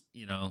 just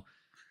it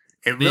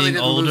being really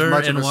didn't older lose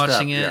much and of a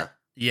watching step. it.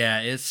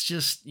 Yeah, it's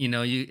just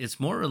it's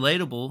more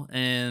relatable,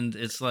 and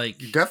it's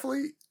like You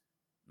definitely.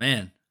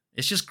 Man,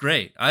 it's just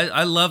great.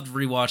 I loved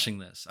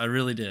rewatching this. I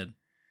really did.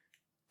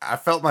 I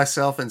felt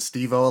myself in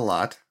Steve-O a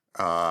lot.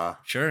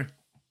 Sure.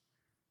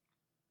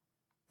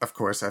 Of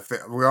course,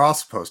 we're all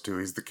supposed to.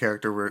 He's the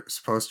character we're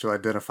supposed to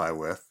identify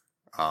with.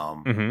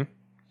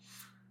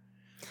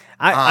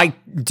 I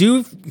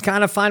do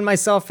kind of find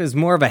myself as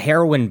more of a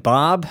heroin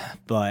Bob,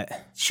 but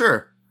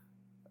sure.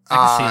 I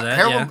can see that.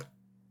 Heroin,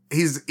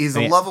 he's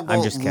a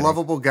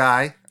lovable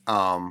guy.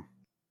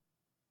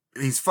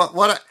 He's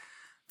fun.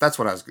 That's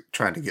what I was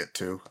trying to get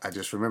to. I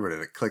just remembered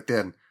it. It clicked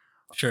in.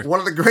 Sure. One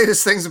of the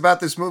greatest things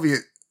about this movie,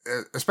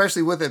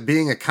 especially with it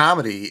being a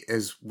comedy,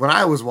 is when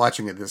I was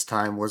watching it this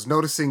time, was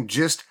noticing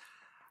just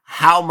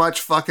how much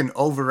fucking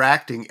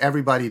overacting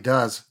everybody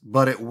does,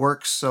 but it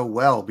works so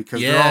well because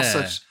they're all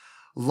such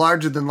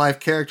larger than life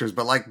characters.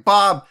 But like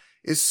Bob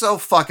is so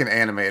fucking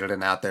animated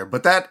and out there,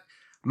 but that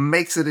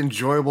makes it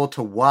enjoyable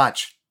to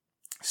watch.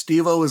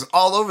 Steve-O is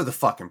all over the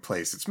fucking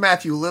place. It's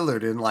Matthew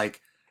Lillard in like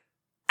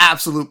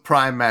absolute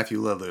prime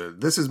Matthew Lillard.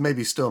 This is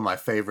maybe still my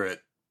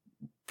favorite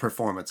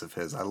performance of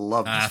his. I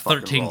love this fucking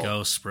 13 role.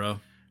 Ghosts,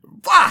 bro.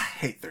 I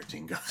hate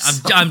 13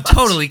 Ghosts. I'm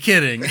totally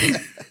kidding.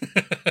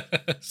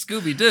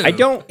 Scooby-Doo. I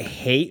don't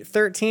hate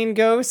 13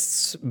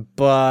 Ghosts,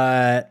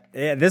 but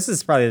this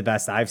is probably the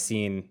best I've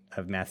seen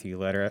of Matthew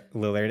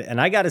Lillard.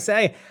 And I got to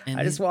say,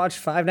 I just watched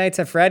Five Nights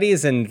at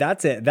Freddy's, and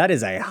that's it. That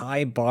is a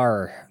high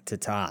bar to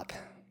top,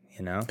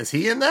 Is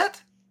he in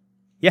that?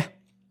 Yeah.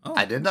 Oh.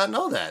 I did not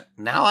know that.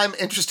 Now I'm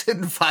interested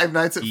in Five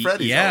Nights at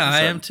Freddy's. Yeah,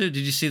 I am too.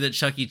 Did you see that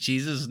Chuck E.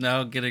 Cheese is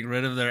now getting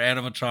rid of their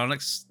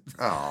animatronics?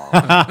 Oh.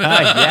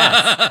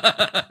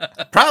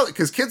 Yes. Probably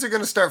because kids are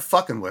going to start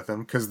fucking with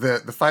him because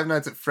the Five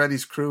Nights at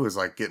Freddy's crew is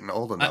like getting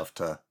old enough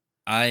to...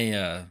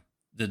 I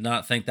did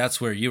not think that's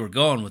where you were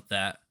going with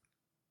that.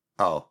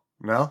 Oh,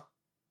 no?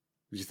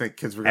 Did you think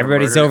kids were going to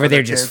Everybody's over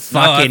there just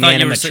fucking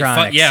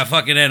animatronics.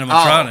 Fucking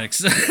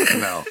animatronics. Oh,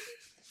 no.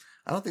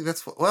 I don't think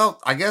that's... Well,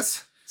 I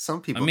guess...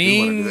 Some people do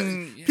want to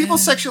do that. People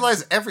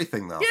sexualize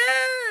everything, though.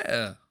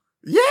 Yeah.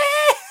 Yeah!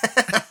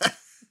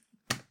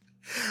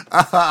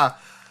 I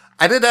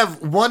did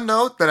have one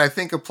note that I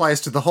think applies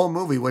to the whole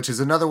movie, which is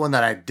another one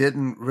that I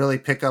didn't really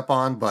pick up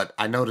on, but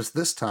I noticed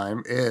this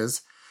time,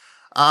 is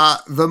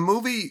the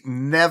movie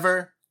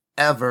never,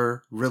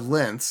 ever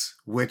relents,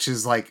 which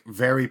is like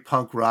very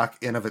punk rock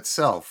in of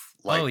itself.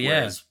 Like,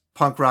 whereas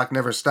punk rock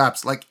never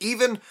stops. Like,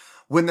 even...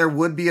 when there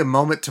would be a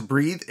moment to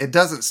breathe, it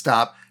doesn't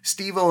stop.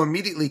 Steve-O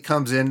immediately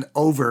comes in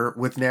over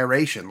with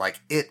narration.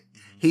 Like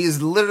he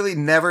is literally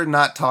never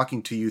not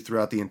talking to you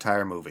throughout the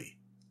entire movie.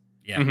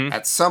 Yeah. Mm-hmm.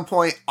 At some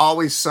point,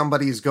 always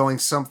somebody is going,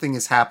 something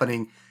is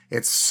happening.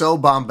 It's so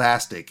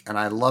bombastic. And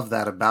I love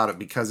that about it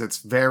because it's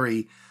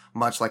very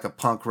much like a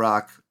punk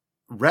rock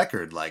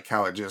record. Like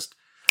how it's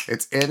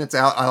in, it's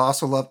out. I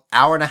also love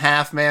hour and a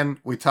half, man.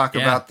 We talk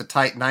about the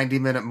tight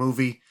 90-minute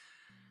movie.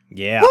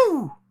 Yeah.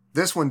 Woo!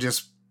 This one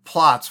just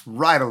plots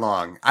right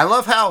along. I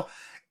love how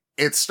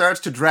it starts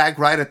to drag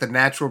right at the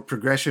natural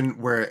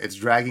progression where it's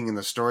dragging in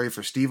the story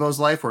for Steve-O's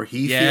life, where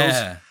he feels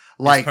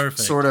like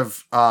sort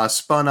of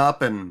spun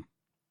up and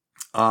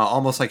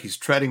almost like he's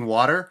treading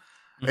water.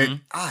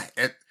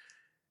 Mm-hmm.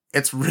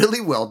 It's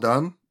really well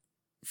done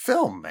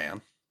film,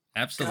 man.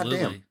 Absolutely.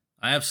 Goddamn.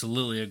 I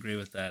absolutely agree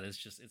with that. It's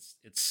just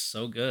it's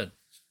so good.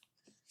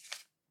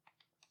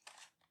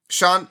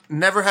 Sean,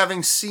 never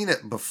having seen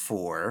it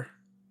before,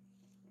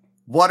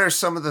 what are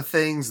some of the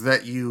things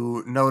that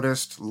you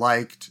noticed,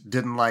 liked,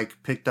 didn't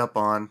like, picked up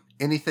on?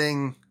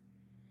 Anything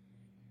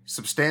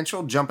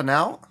substantial jumping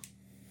out?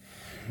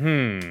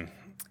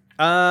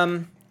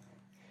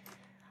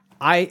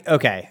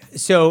 Okay.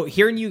 So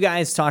hearing you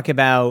guys talk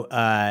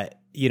about,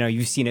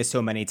 you've seen it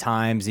so many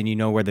times and you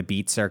know where the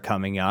beats are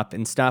coming up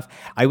and stuff.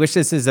 I wish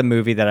this is a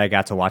movie that I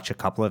got to watch a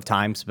couple of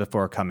times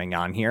before coming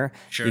on here.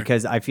 Sure.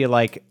 Because I feel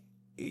like,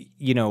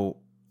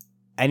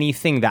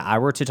 anything that I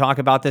were to talk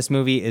about this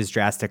movie is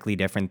drastically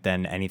different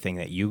than anything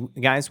that you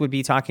guys would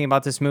be talking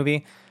about this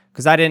movie.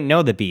 Because I didn't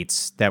know the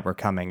beats that were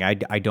coming. I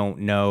don't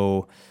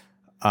know,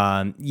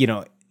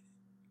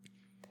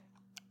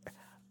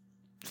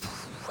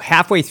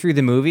 halfway through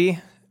the movie,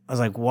 I was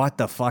like, what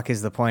the fuck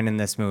is the point in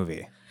this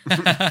movie?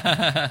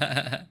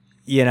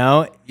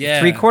 Yeah.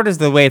 3/4 of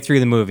the way through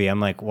the movie, I'm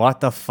like,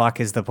 what the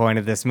fuck is the point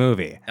of this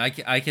movie?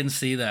 I can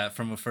see that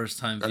from a first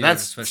time viewer. And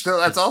that's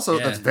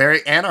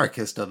very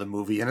anarchist of the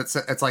movie, and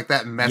it's like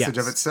that message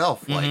of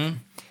itself. Like,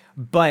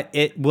 but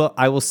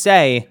I will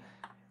say,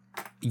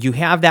 you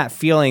have that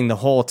feeling the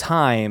whole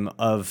time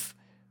of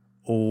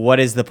what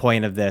is the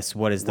point of this?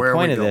 What is the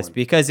point of this?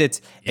 Because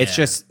it's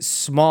just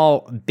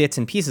small bits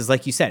and pieces.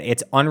 Like you said,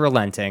 it's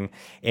unrelenting.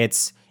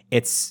 It's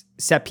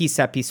set piece,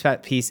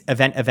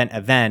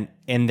 event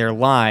in their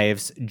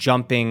lives,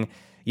 jumping.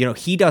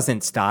 He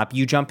doesn't stop.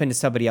 You jump into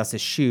somebody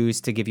else's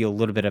shoes to give you a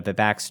little bit of a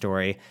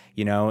backstory.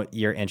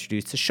 You're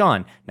introduced to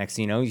Sean. Next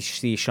thing you know, you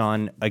see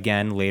Sean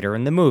again later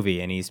in the movie,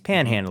 and he's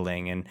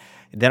panhandling. And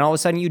then all of a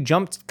sudden you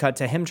cut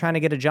to him trying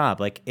to get a job.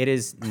 Like, it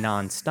is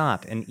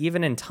nonstop. And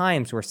even in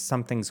times where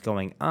something's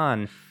going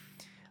on,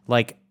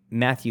 like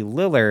Matthew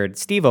Lillard,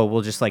 Steve-O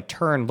will just like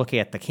turn, looking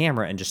at the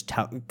camera and just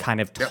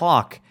kind of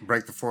talk.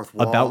 Break the fourth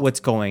wall. About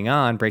what's going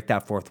on, break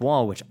that fourth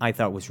wall, which I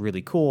thought was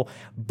really cool.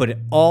 But it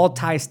all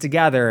ties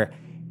together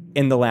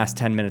in the last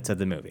 10 minutes of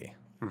the movie.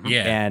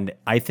 Yeah. And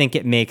I think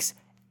it makes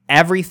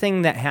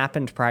everything that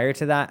happened prior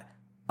to that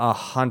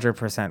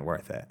 100%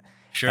 worth it.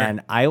 Sure.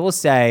 And I will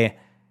say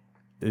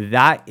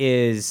that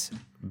is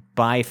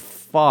by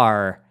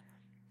far,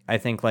 I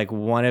think, like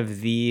one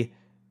of the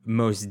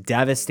most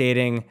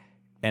devastating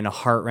and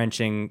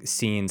heart-wrenching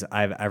scenes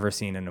I've ever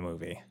seen in a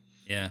movie.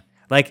 Yeah.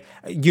 Like,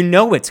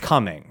 it's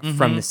coming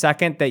from the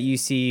second that you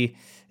see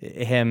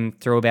him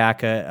throw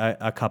back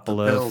a couple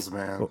of pills,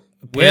 man.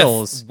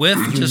 Pills with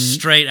just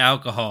straight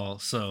alcohol.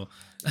 So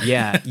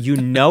yeah,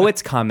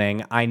 it's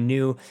coming. I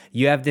knew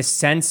you have this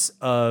sense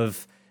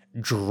of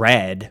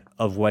dread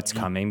of what's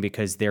coming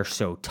because they're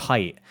so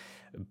tight.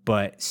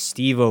 But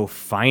Steve-O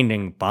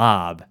finding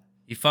Bob,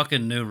 he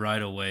fucking knew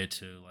right away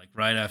too. Like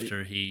right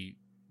after he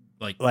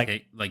like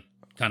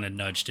kind of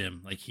nudged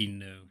him, like he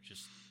knew.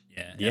 Just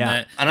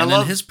yeah. And I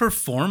love his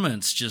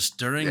performance just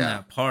during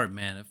that part,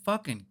 man. It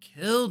fucking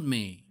killed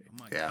me.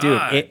 Oh my God.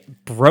 Dude,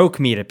 it broke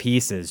me to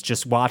pieces.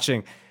 Just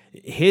watching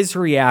his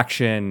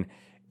reaction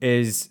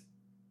is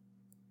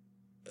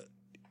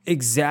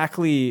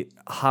exactly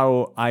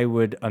how I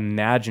would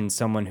imagine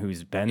someone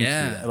who's been through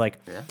that. Like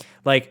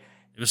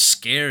it was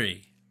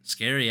scary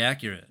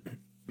accurate.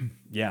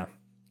 Yeah.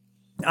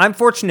 I'm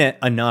fortunate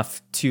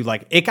enough to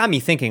it got me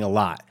thinking a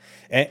lot.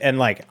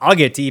 And I'll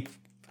get deep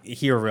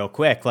here real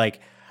quick. Like,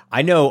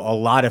 I know a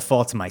lot of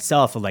faults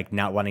myself of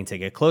not wanting to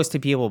get close to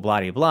people, blah,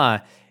 blah, blah,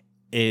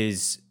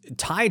 is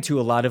tied to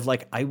a lot of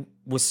I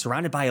was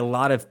surrounded by a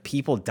lot of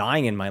people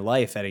dying in my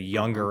life at a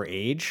younger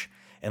age,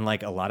 and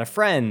a lot of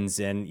friends,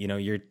 and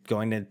you're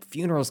going to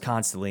funerals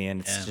constantly,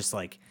 and it's just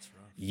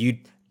you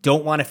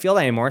don't want to feel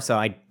that anymore. So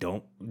I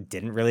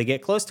didn't really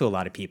get close to a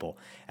lot of people.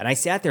 And I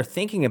sat there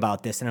thinking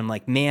about this, and I'm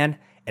like, man,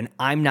 and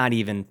I'm not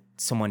even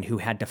someone who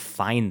had to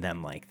find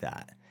them like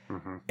that.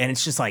 Mm-hmm. And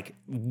it's just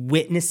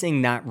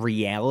witnessing that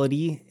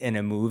reality in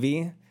a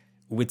movie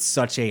with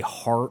such a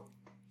heart,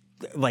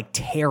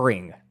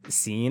 tearing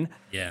scene.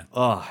 Yeah.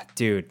 Oh,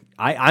 dude,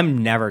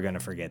 I'm never going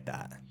to forget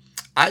that.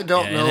 I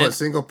don't know a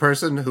single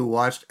person who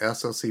watched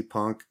SLC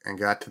Punk and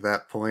got to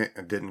that point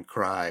and didn't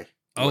cry.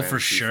 Oh, for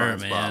sure,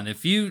 man. Bob.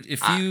 If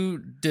you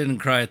didn't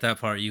cry at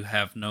that part, you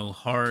have no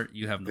heart,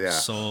 you have no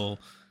soul.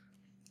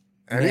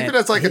 And even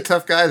as a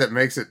tough guy that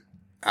makes it,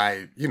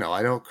 I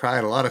don't cry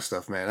at a lot of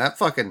stuff, man. That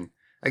fucking,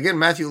 again,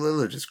 Matthew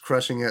Lillard just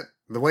crushing it.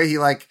 The way he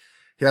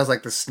has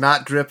the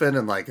snot dripping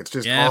and it's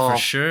just for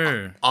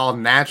sure, all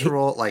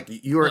natural.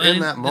 You were in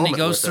that moment. And he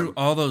goes through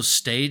all those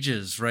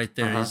stages right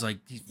there. He's like,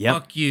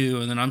 "Fuck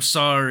you," and then I'm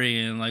sorry,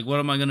 and what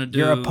am I gonna do?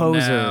 You're a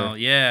poser. Now?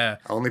 Yeah,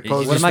 only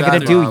poser. What am I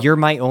gonna do? You're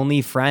my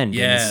only friend.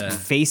 Yeah, and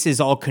his face is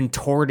all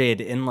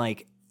contorted and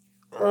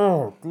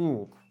oh,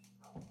 dude.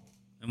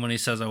 And when he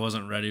says, "I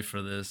wasn't ready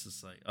for this,"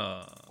 it's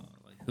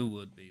who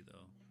would be though?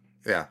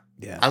 Yeah.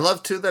 Yeah. I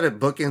love too that it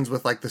bookends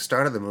with the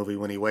start of the movie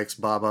when he wakes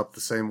Bob up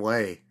the same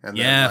way. And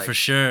then, for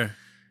sure.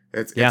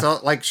 It's all,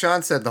 like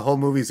Sean said, the whole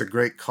movie's a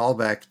great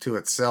callback to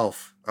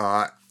itself.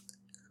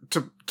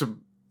 To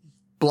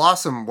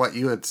blossom what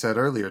you had said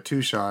earlier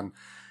too, Sean.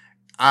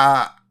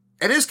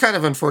 It is kind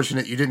of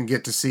unfortunate you didn't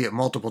get to see it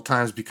multiple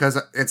times because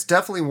it's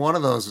definitely one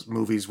of those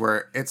movies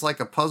where it's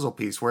like a puzzle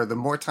piece where the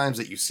more times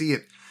that you see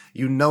it,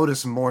 you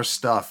notice more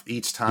stuff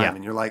each time,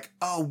 and you're like,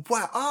 "Oh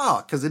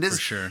wow!" Because it is,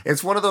 for sure.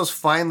 It's one of those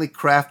finely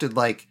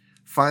crafted,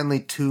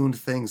 finely tuned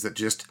things that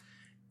just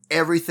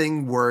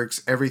everything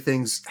works.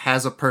 Everything's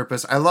has a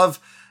purpose. I love,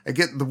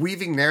 again, the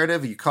weaving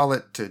narrative. You call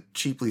it, to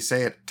cheaply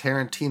say it,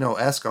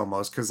 Tarantino-esque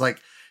almost. Because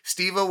like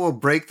Steve-O will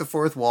break the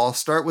fourth wall,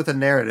 start with a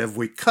narrative.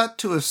 We cut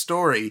to a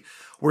story.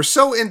 We're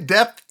so in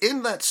depth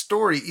in that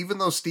story, even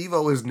though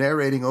Steve-O is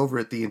narrating over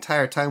it the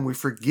entire time, we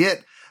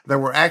forget that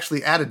we're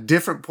actually at a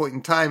different point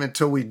in time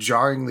until we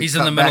jarringly He's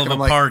cut in the middle back, of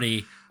a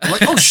party. I'm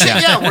like, oh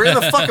shit, yeah, we're in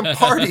a fucking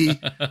party.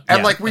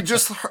 And like, we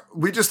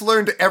just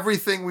learned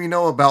everything we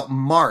know about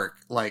Mark.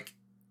 Like,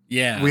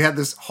 yeah, we had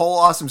this whole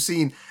awesome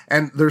scene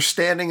and they're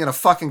standing in a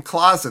fucking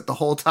closet the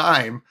whole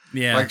time.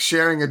 Yeah. Like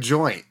sharing a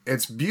joint.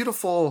 It's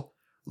beautiful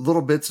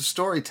little bits of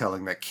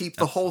storytelling that keep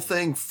the whole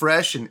thing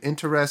fresh and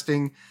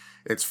interesting.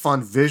 It's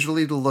fun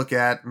visually to look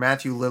at.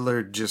 Matthew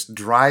Lillard just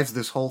drives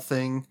this whole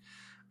thing.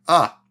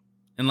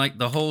 And like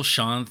the whole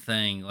Sean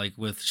thing, like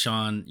with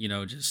Sean, you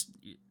know, just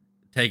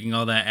taking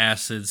all that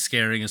acid,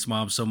 scaring his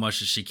mom so much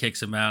that she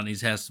kicks him out and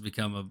he has to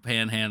become a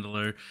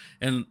panhandler.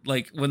 And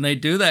like when they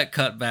do that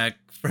cutback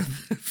for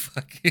the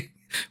fucking,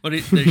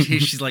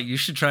 she's like, you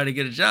should try to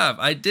get a job.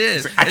 I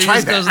did. I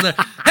tried that. Goes in there,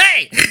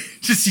 hey!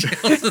 Just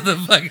yells at the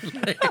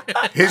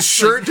fucking his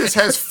shirt just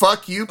has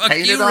 "fuck you"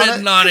 painted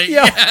on it.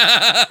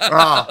 Yeah.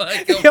 Oh.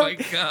 Like, oh my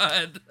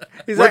God.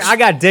 He's like, I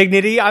got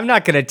dignity. I'm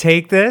not going to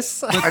take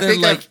this. But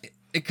then, like,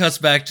 it cuts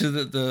back to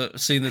the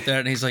scene that they're at,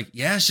 and he's like,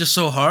 yeah, it's just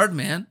so hard,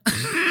 man.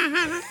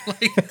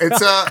 Like,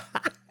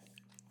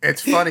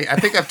 it's funny. I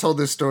think I've told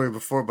this story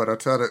before, but I'll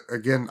tell it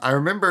again. I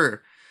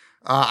remember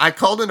I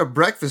called in a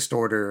breakfast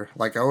order.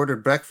 Like, I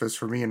ordered breakfast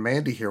for me and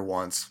Mandy here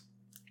once.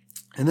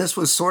 And this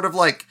was sort of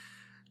like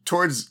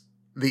towards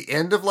the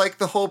end of like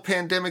the whole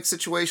pandemic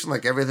situation,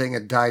 like everything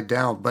had died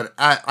down, but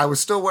I was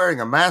still wearing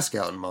a mask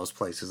out in most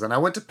places. And I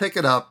went to pick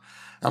it up.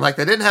 I'm like,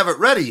 they didn't have it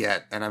ready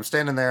yet. And I'm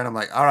standing there and I'm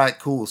like, all right,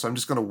 cool. So I'm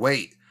just going to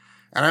wait.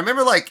 And I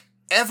remember like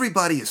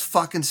everybody is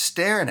fucking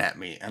staring at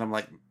me. And I'm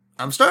like,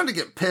 I'm starting to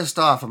get pissed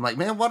off. I'm like,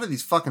 man, what are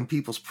these fucking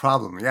people's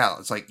problem? Yeah.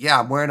 It's like,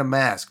 yeah, I'm wearing a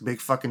mask. Big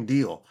fucking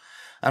deal.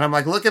 And I'm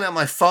like looking at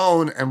my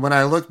phone. And when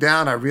I looked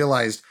down, I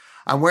realized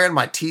I'm wearing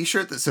my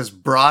t-shirt that says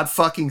Broad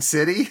fucking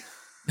City.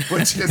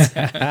 Which is,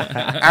 and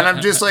I'm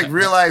just like,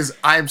 realize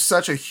I'm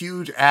such a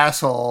huge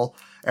asshole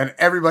and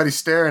everybody's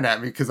staring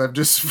at me because I'm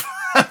just.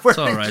 It's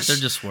all right. They're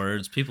just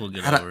words. People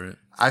get over it.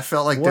 I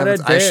felt like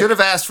I should have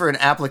asked for an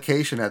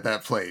application at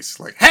that place.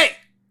 Like, hey,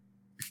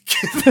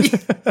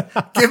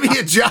 give me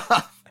a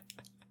job.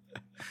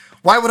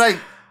 Why would I?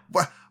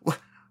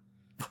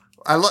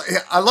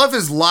 I love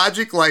his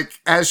logic.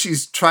 Like, as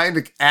she's trying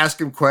to ask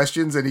him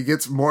questions and he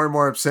gets more and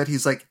more upset,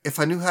 he's like, if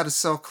I knew how to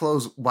sell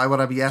clothes, why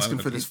would I be asking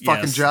for this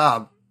fucking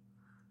job?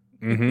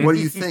 Mm-hmm. What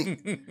do you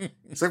think?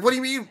 It's like, what do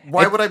you mean?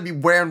 Why would I be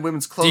wearing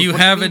women's clothes? Do you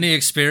have any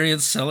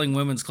experience selling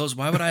women's clothes?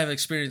 Why would I have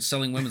experience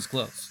selling women's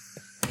clothes?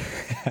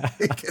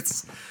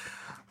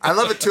 I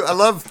love it too. I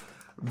love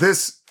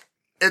this.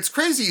 It's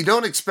crazy. You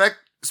don't expect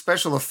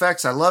special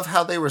effects. I love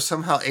how they were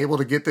somehow able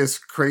to get this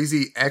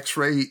crazy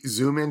X-ray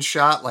zoom in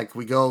shot. Like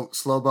we go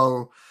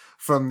slow-mo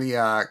from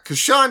the, cause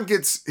Sean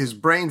gets his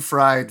brain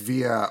fried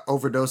via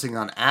overdosing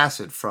on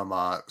acid from,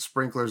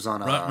 sprinklers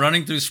on,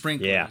 running through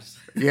sprinklers. Yeah.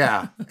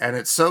 Yeah. And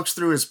it soaks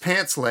through his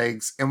pants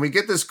legs. And we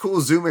get this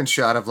cool zoom in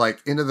shot of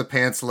like into the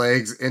pants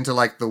legs, into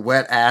like the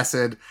wet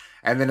acid.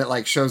 And then it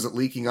like shows it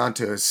leaking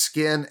onto his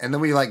skin. And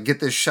then we like get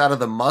this shot of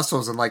the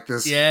muscles and like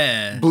this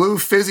blue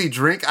fizzy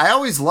drink. I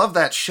always love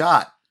that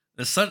shot.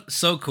 It's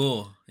so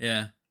cool.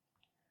 Yeah.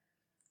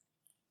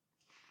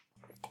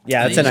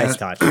 Yeah, it's a nice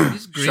touch. They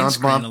use green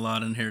screen a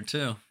lot in here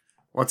too.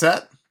 What's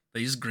that?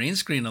 They use green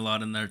screen a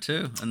lot in there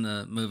too in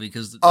the movie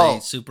because they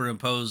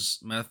superimpose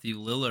Matthew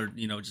Lillard.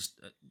 You know, just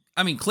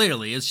I mean,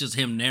 clearly it's just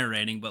him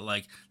narrating, but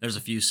like there's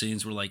a few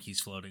scenes where like he's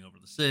floating over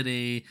the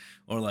city,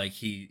 or like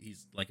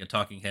he's like a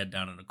talking head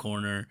down in a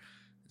corner.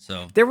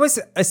 So there was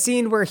a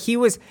scene where he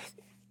was.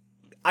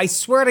 I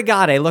swear to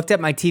God, I looked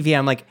at my TV.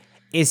 I'm like,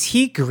 is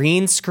he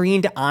green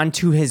screened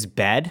onto his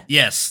bed?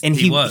 Yes, and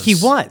he was. He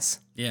was.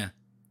 Yeah.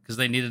 Because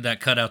they needed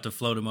that cutout to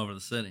float him over the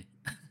city.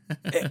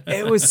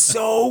 It was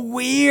so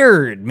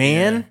weird,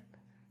 man.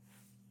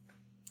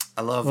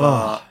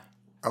 Yeah.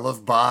 I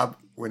love Bob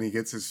when he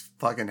gets his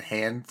fucking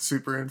hand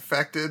super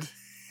infected.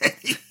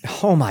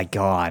 Oh my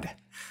God.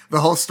 The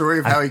whole story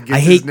of how he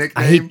gets his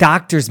nickname. I hate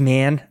doctors,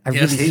 man. I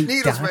really hate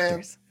needles, doctors.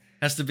 Man.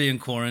 Has to be in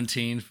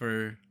quarantine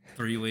for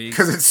 3 weeks.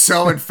 Because it's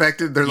so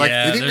infected. They're like,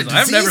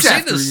 I've never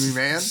seen this you,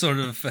 man. sort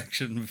of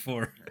infection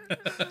before.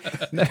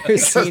 Never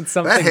seen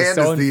something that hand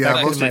so is the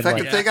most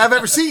infected thing I've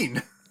ever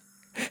seen.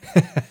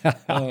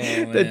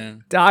 The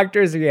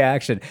doctor's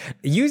reaction.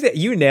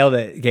 You nailed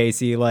it,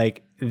 Casey.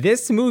 Like,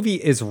 this movie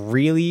is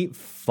really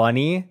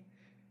funny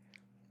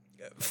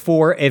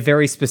for a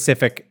very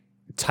specific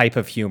type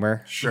of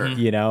humor. Sure.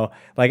 You know,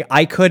 like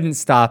I couldn't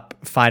stop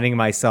finding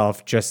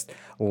myself just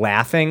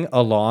laughing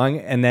along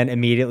and then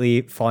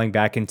immediately falling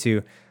back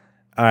into,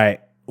 all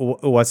right,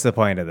 what's the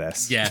point of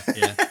this? Yeah.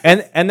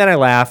 and then I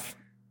laugh,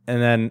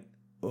 and then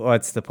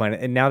what's the point?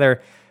 And now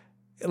they're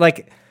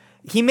like,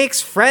 he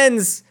makes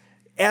friends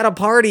at a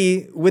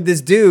party with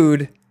this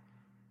dude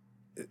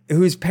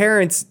whose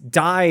parents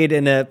died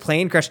in a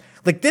plane crash.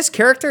 Like this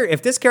character,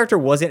 if this character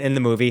wasn't in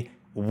the movie,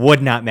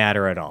 would not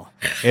matter at all.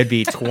 It'd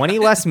be 20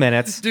 less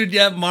minutes. Dude,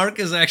 yeah, Mark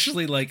is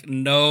actually like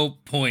no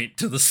point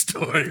to the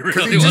story.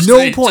 Really, He's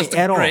no point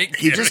at all.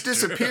 He just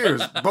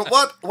disappears. But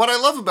what I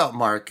love about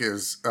Mark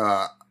is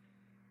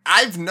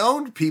I've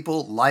known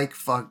people like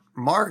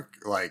Mark.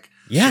 Like,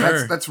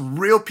 yeah, that's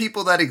real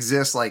people that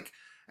exist. Like,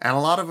 and a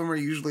lot of them are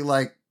usually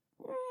like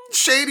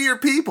shadier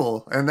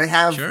people, and they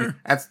have.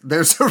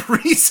 There's a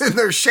reason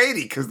they're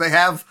shady because they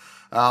have.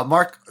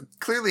 Mark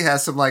clearly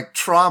has some like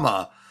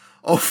trauma.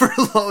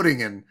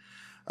 Overloading and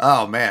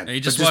oh man, he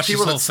just watched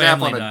people that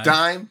snap on a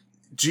dime.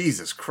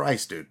 Jesus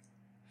Christ, dude!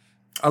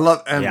 I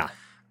love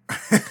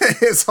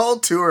his whole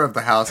tour of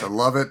the house. I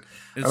love it.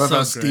 It's I love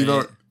how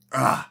Steve-O.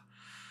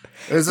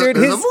 There's a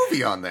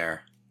movie on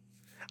there.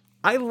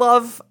 I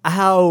love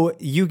how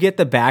you get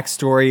the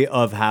backstory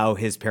of how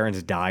his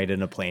parents died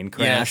in a plane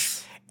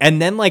crash,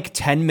 and then like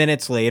 10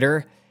 minutes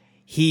later,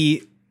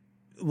 you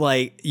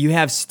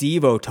have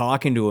Steve-O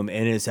talking to him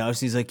in his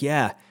house. He's like,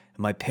 "Yeah,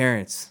 my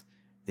parents."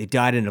 They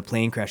died in a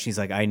plane crash. He's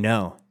like, I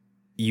know.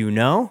 You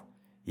know?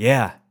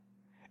 Yeah.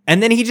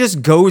 And then he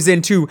just goes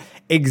into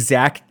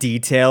exact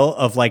detail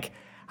of like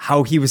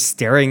how he was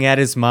staring at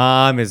his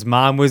mom. His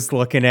mom was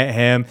looking at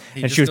him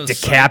and she was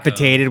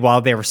decapitated while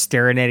they were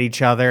staring at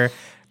each other.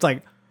 It's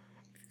like,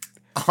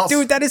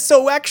 dude, that is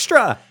so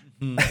extra.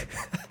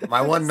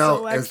 My one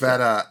note is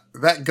that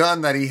that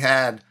gun that he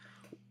had,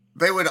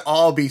 they would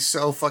all be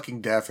so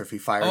fucking deaf if he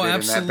fired it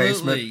in that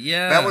basement.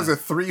 Yeah. That was a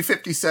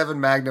 .357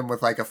 Magnum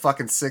with like a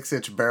fucking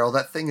 6-inch barrel.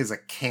 That thing is a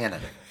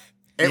cannon.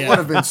 It would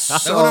have been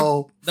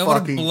so that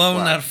would have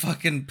blown that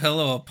fucking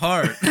pillow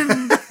apart.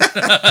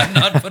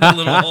 Not put a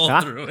little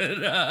hole through it.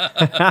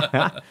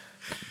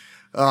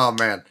 Oh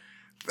man.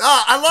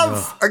 I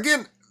love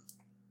again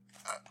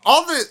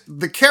all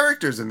the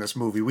characters in this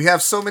movie. We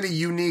have so many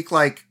unique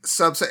like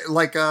subset.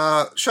 Like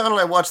Sean and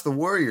I watched The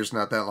Warriors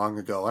not that long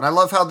ago, and I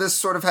love how this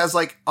sort of has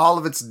like all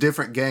of its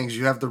different gangs.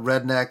 You have the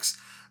rednecks,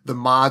 the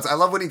mods. I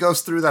love when he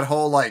goes through that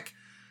whole like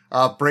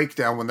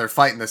breakdown when they're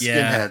fighting the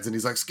skinheads, and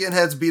he's like,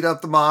 skinheads beat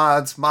up the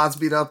mods, mods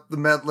beat up the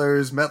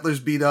meddlers,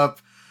 meddlers beat up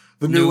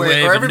the new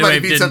wave, or everybody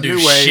beats up new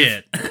wave.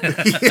 Shit.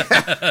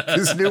 Yeah,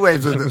 this new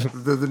waves are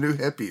the new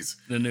hippies.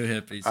 The new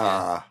hippies.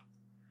 Yeah.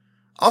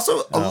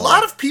 Also, a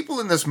lot of people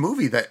in this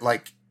movie that,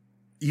 like,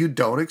 you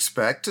don't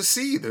expect to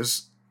see.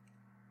 There's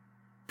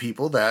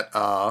people that,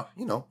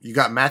 you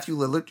got Matthew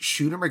Lillard,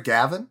 Shooter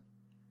McGavin.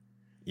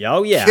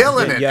 Oh, yeah.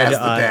 Killing it as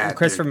the dad.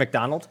 Christopher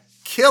McDonald.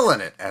 Killing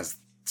it as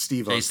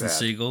Steve-O's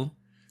dad.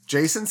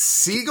 Jason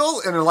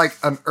Segel in, like,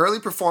 an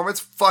early performance,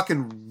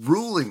 fucking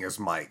ruling as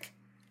Mike.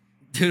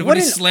 Dude, when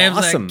he slams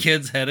that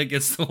kid's head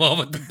against the wall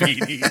with the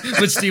beanie.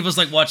 When Steve was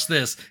like, watch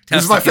this.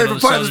 This is my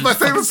favorite part. This is my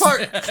favorite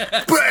part.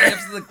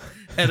 Slams the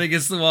head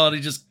against the wall and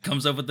he just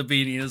comes up with the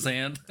beanie in his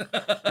hand.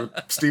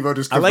 Steve-O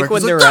just I comes like back,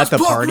 when they were at the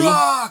party.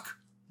 Rock!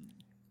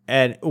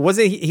 And was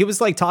it, he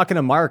was like talking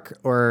to Mark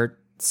or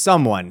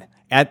someone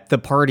at the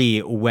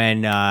party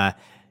when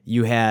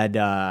you had,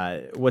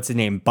 what's his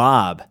name,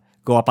 Bob,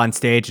 go up on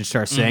stage and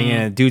start singing,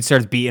 and the dude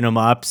starts beating him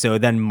up. So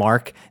then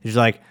Mark is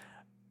like,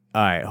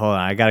 all right, hold on,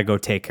 I gotta go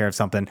take care of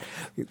something.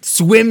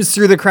 Swims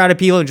through the crowd of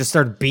people and just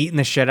starts beating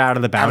the shit out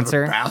of the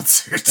bouncer.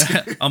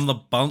 I'm the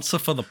bouncer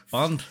for the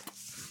band.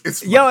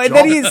 And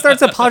then he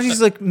starts apologizing.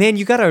 He's like, man,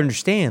 you gotta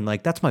understand,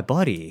 like, that's my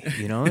buddy.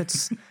 You know,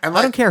 it's I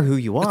don't care who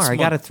you are, I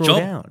gotta throw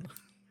down.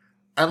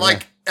 And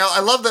like,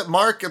 I love that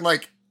Mark, and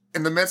like,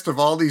 in the midst of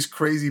all these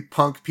crazy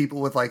punk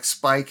people with like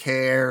spike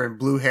hair and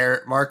blue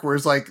hair, Mark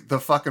wears like the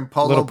fucking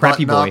polo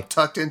button up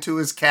tucked into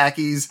his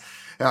khakis.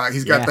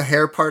 He's got the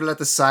hair parted at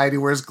the side. He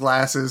wears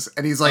glasses,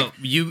 and he's like,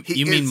 you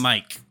mean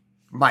Mike?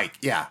 Mike,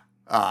 yeah,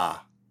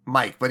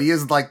 Mike. But he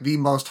is like the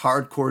most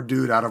hardcore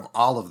dude out of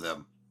all of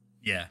them.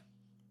 Yeah.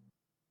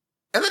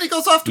 And then he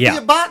goes off to be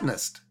a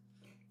botanist.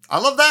 I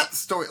love that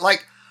story.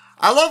 Like,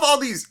 I love all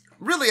these.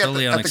 Really,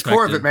 totally at the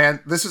core of it,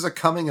 man, this is a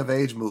coming of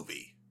age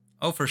movie.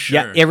 Oh, for sure.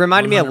 Yeah, it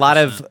reminded 100%. Me a lot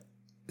of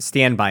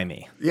Stand By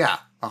Me. Yeah,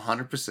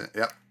 100%.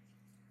 Yep.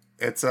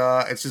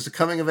 It's just a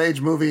coming of age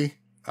movie.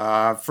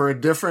 For a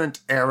different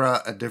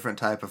era, a different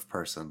type of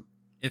person.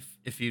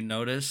 If you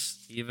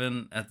notice,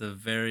 even at the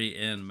very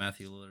end,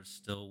 Matthew Lillard's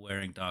still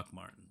wearing Doc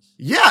Martens.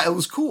 Yeah, it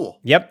was cool.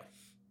 Yep.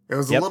 It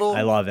was a little.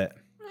 I love it.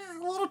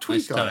 A little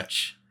tweak on it.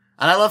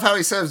 And I love how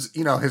he says,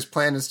 his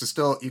plan is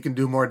to you can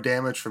do more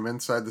damage from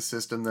inside the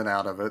system than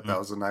out of it. That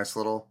was a nice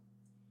little.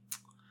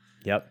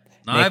 Yep.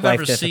 Now, I've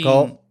never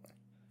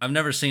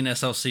seen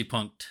SLC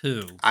Punk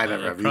 2. I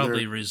never have either. It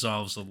probably either.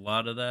 resolves a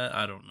lot of that.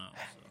 I don't know.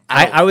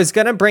 I was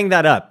gonna bring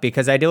that up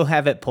because I do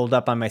have it pulled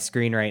up on my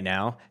screen right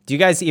now. Do you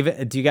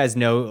guys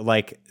know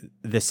like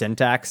the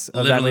syntax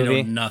of that movie?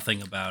 Literally know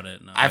nothing about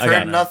it. No. I've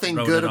heard nothing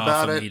good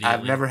about it.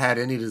 I've never had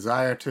any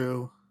desire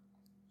to.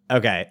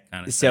 Okay,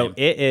 so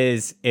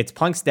it's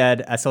Punk's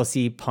Dead,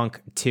 SLC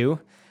Punk 2,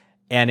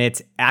 and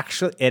it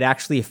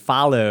actually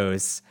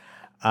follows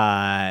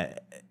Ross,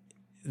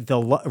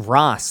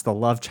 the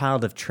love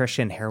child of Trish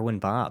and Heroin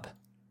Bob.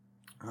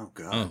 Oh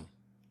God.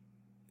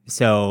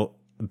 So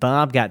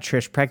Bob got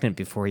Trish pregnant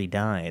before he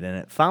died, and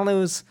it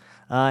follows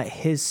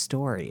his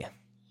story.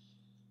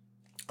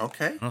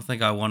 Okay. I don't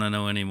think I want to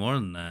know any more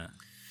than that.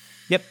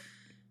 Yep,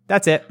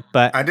 that's it.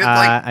 But I did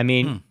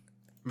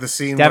the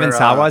scene Devin where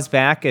Sawa's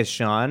back as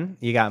Sean.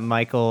 You got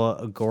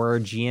Michael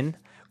Gorgian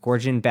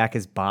back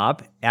as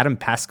Bob. Adam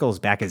Peskel's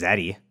back as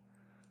Eddie.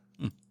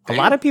 A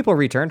lot of people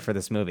returned for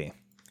this movie.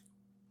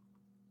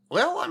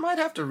 Well, I might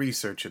have to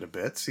research it a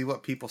bit, see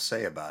what people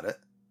say about it.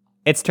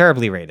 It's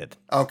terribly rated.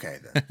 Okay,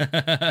 then.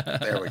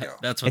 There we go.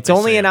 That's what It's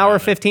only an hour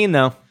 15,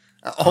 though.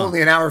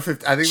 Only an hour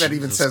 15. I think that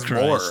even says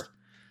Christ. more.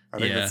 I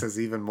think that says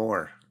even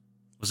more.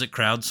 Was it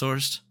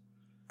crowdsourced?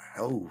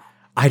 Oh.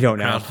 I don't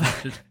know.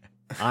 Crowdfunded?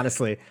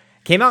 Honestly.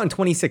 Came out in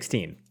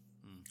 2016.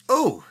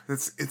 Oh,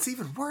 it's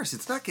even worse.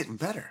 It's not getting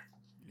better.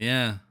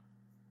 Yeah.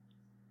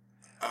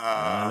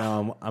 I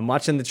don't know. I'm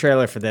watching the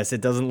trailer for this.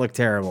 It doesn't look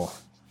terrible.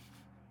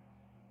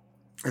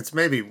 It's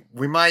maybe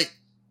we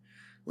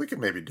could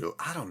maybe do it.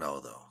 I don't know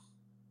though.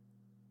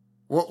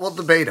 We'll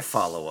debate a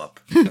follow up.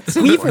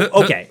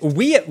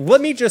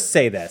 Let me just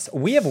say this: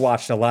 we have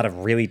watched a lot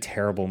of really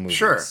terrible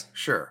movies.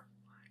 Sure.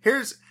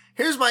 Here's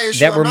my issue.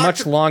 That were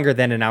much longer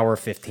than an hour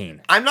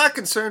 15. I'm not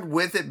concerned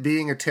with it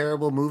being a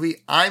terrible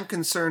movie. I'm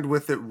concerned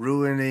with it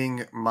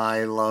ruining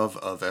my love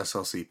of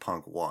SLC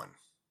Punk 1.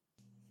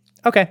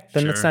 Okay,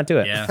 then let's not do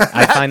it. Yeah.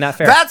 I find that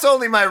fair. That's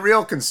only my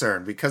real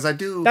concern because I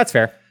do. That's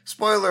fair.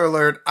 Spoiler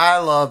alert, I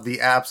love the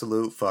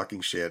absolute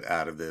fucking shit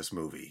out of this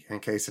movie, in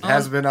case it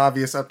has been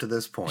obvious up to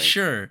this point.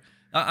 Sure.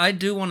 I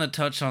do want to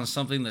touch on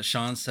something that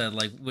Sean said,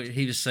 like,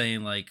 he was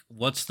saying, like,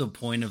 what's the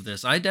point of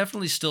this? I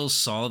definitely still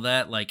saw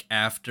that, like,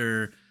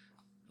 after,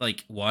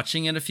 like,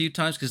 watching it a few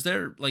times, because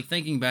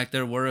thinking back,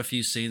 there were a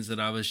few scenes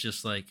that I was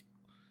just like,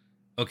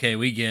 okay,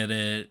 we get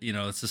it,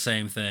 it's the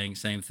same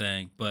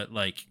thing, but,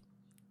 like,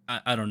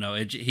 I don't know,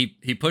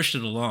 he pushed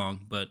it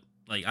along, but,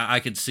 like, I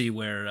could see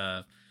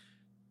where,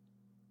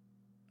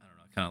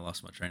 kind of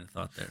lost my train of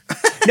thought there.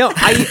 No,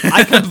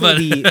 I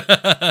completely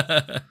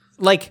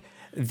like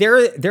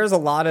there's a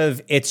lot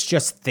of it's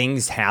just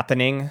things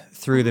happening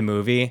through the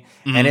movie,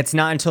 and it's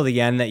not until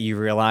the end that you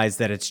realize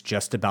that it's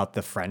just about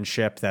the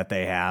friendship that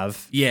they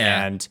have,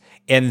 and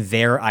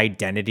their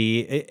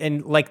identity.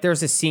 And like,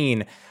 there's a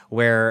scene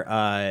where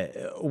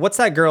what's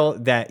that girl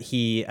that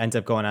he ends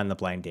up going on the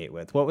blind date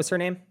with? What was her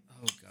name?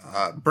 Oh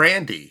God,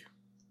 Brandy.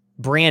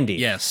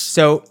 Yes.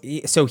 So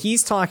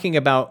he's talking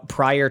about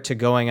prior to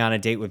going on a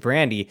date with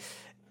Brandy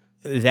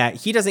that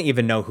he doesn't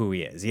even know who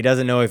he is. He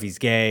doesn't know if he's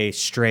gay,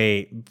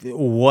 straight,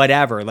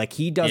 whatever. Like,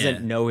 he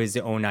doesn't know his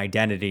own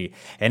identity.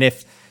 And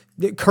if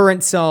the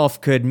current self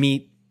could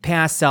meet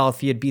past self,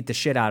 he'd beat the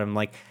shit out of him.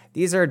 Like,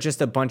 these are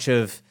just a bunch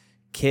of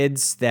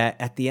kids that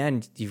at the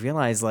end you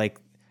realize, like,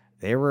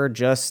 they were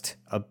just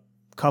a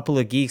couple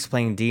of geeks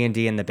playing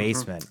D&D in the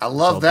basement. I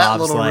love that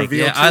Bob's little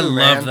reveal too, I man.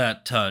 love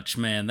that touch,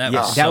 man. That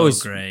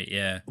was great.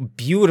 Yeah,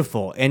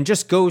 beautiful, and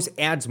just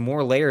adds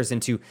more layers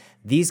into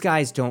these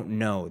guys don't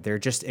know. They're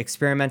just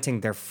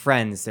experimenting. They're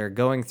friends. They're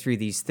going through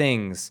these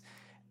things,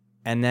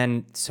 and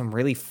then some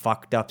really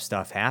fucked up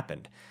stuff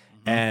happened,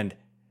 and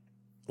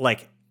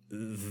like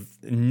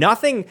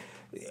nothing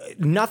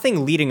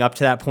leading up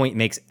to that point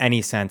makes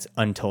any sense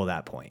until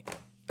that point.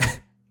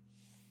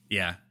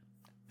 Yeah,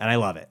 and I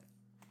love it.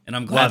 And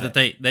I'm glad that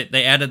they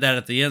added that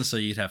at the end, so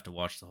you'd have to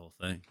watch the whole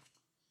thing.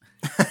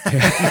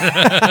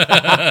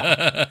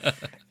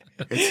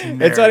 It's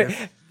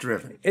narrative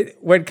driven.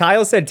 When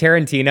Kyle said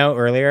Tarantino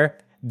earlier,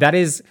 that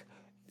is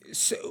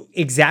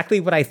exactly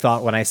what I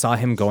thought when I saw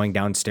him going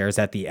downstairs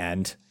at the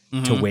end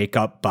to wake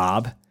up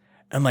Bob.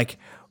 I'm like,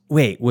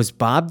 wait, was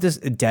Bob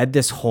dead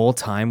this whole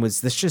time?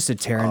 Was this just a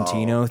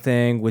Tarantino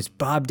thing? Was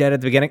Bob dead at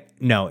the beginning?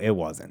 No, it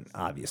wasn't,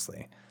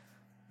 obviously.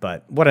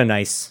 But what a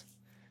nice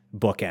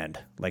bookend,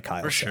 like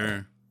Kyle said.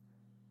 Sure.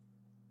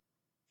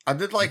 I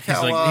did like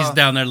how he's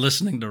down there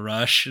listening to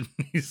Rush, and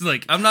he's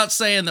like, "I'm not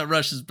saying that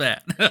Rush is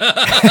bad." He's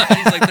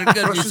like, "They're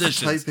good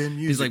musicians."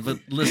 He's like, "But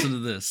listen to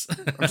this."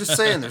 I'm just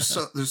saying,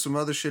 there's some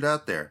other shit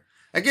out there.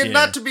 Again,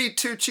 not to be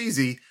too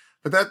cheesy,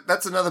 but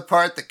that's another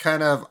part that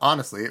kind of,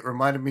 honestly, it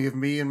reminded me of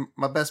me and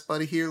my best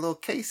buddy here, little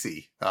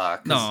Casey.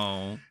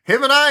 No,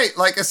 him and I,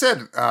 like I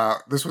said,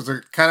 this was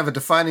a kind of a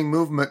defining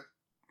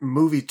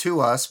movie to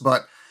us,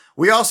 but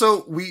we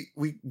also we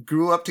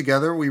grew up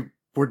together. We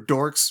were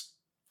dorks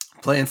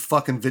playing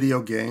fucking video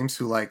games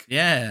who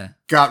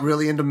got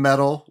really into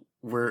metal.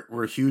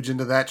 We're huge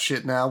into that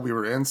shit now. We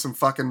were in some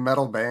fucking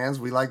metal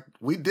bands.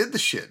 We did the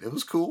shit. It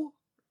was cool.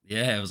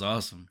 Yeah, it was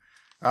awesome.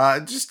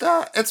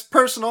 It's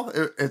personal.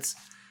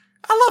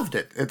 I loved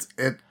it. It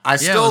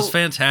was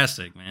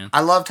fantastic, man.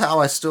 I loved how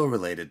I still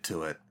related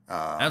to it.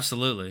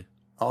 Absolutely.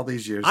 All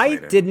these years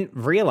later. I didn't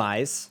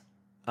realize.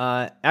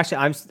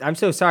 Actually, I'm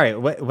so sorry.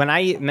 When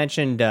I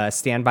mentioned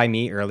Stand By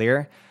Me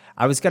earlier,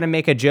 I was going to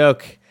make a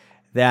joke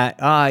that,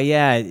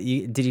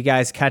 did you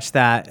guys catch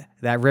that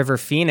River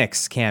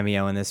Phoenix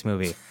cameo in this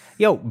movie?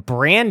 Yo,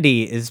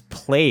 Brandy is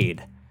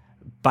played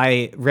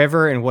by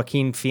River and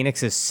Joaquin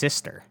Phoenix's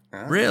sister.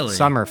 Really?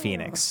 Summer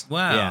Phoenix.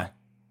 Wow. Yeah.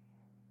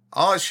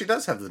 Oh, she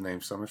does have the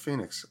name Summer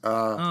Phoenix.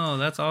 Oh,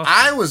 that's awesome.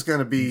 I was going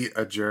to be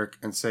a jerk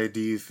and say,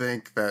 do you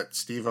think that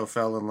Steve-O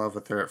fell in love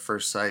with her at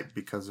first sight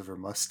because of her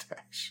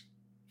mustache?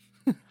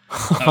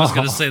 I was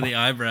going to say the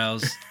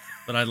eyebrows,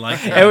 but I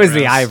like It was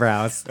the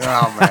eyebrows.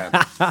 Oh, man.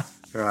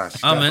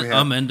 Gosh,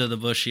 I'm into the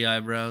bushy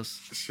eyebrows.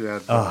 She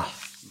had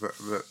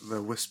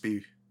the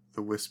wispy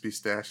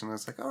stash, and I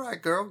was like, all right,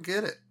 girl,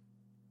 get it.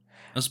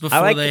 That's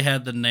before they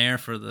had the nair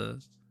for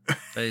the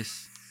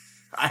face.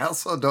 I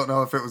also don't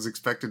know if it was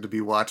expected to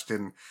be watched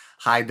in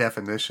high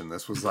definition.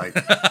 This was like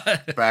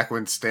back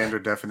when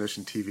standard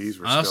definition TVs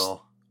were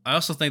still. I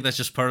also think that's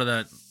just part of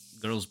that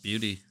girl's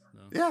beauty.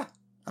 Though. Yeah.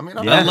 I mean,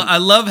 I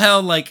love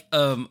how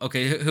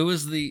okay, who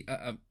was the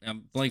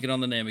I'm blanking on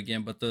the name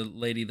again, but the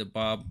lady that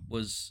Bob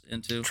was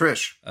into,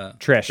 Trish.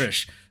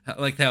 Trish. I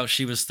like how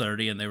she was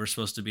 30 and they were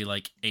supposed to be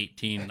like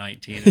 18,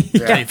 19. And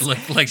they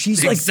looked like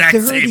she's the like exact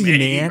 30, same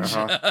age. man.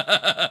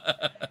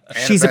 Uh-huh.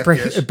 She's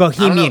a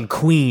bohemian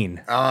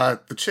queen.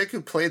 The chick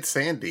who played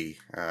Sandy,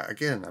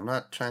 again, I'm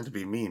not trying to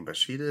be mean, but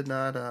she did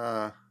not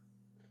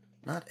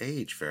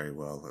age very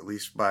well, at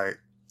least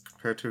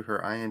compared to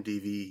her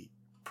IMDb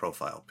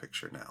profile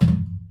picture now.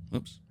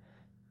 Oops.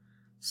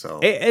 So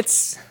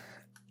it's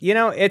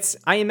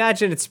I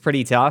imagine it's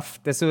pretty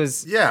tough. This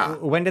was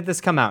When did this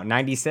come out?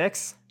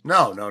 96?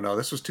 No.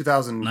 This was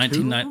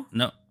 2002.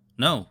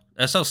 No.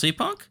 SLC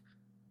Punk?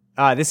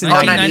 This is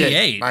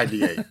 1998.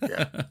 98.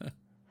 Yeah.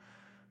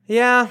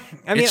 Yeah.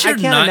 I mean, I can't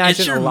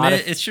imagine a lot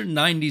of. It's your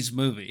 90s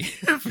movie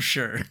for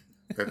sure.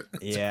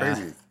 It's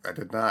crazy. I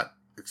did not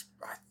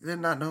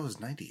know it was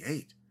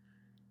 98.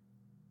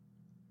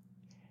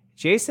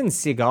 Jason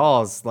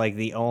Segal's like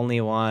the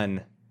only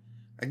one.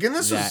 Again,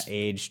 that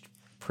aged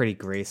pretty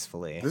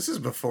gracefully. This is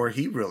before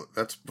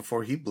that's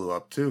before he blew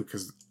up too,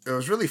 because it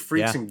was really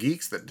Freaks and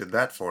Geeks that did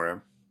that for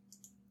him.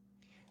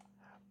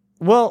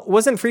 Well,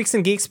 wasn't Freaks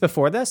and Geeks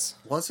before this?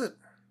 Was it?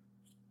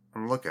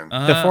 I'm looking.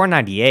 Before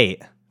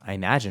 98, I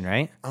imagine,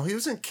 right? Oh, he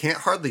was in Can't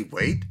Hardly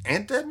Wait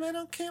and Dead Man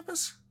on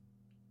Campus?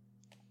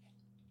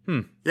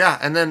 Yeah,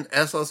 and then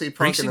SLC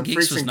Punk and then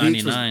Freaks was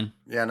 99.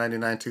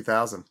 99,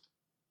 2000.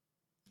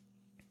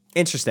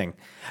 Interesting.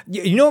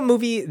 You know what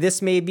movie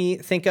this made me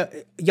think of?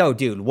 Yo,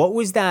 dude, what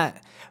was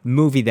that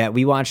movie that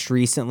we watched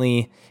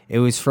recently? It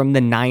was from the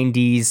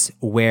 90s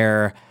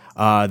where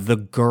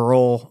the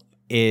girl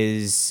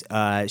is,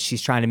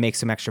 she's trying to make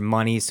some extra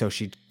money, so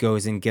she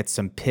goes and gets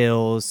some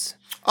pills.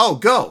 Oh,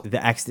 Go.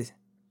 The ecstasy.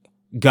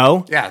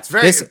 Go? Yeah, it's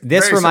very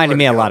This reminded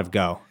me a lot of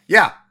Go.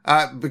 Yeah,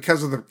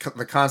 because of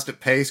the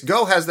constant pace.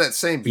 Go has that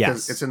same,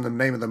 because it's in the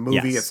name of the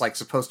movie. Yes. It's like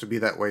supposed to be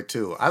that way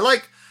too.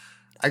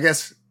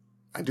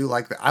 I do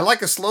like that. I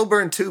like a slow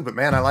burn too, but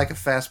man, I like a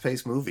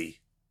fast-paced movie.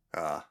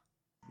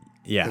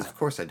 Yeah. Of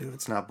course I do.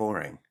 It's not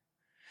boring.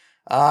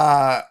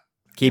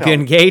 Keep you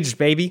engaged,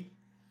 baby.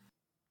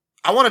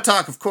 I want to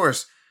talk, of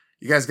course,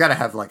 you guys got to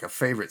have like a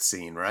favorite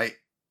scene, right?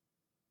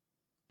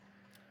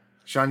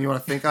 Sean, you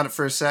want to think on it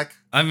for a sec?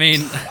 I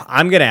mean,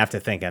 I'm going to have to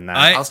think on that.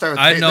 I'll start with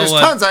Casey. There's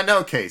tons I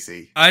know,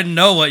 Casey. I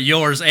know what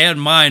yours and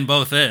mine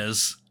both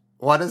is.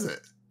 What is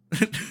it?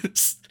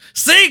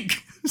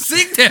 Sink!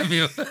 Sink, damn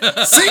you!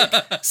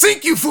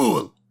 Sink, you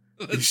fool!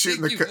 He's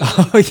shooting the.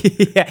 Oh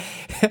yeah,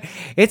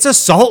 it's a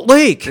salt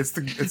lake.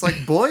 It's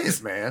like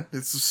Boys, man.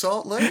 It's a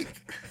salt lake.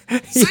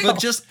 But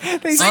just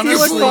they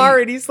steal a car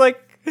and he's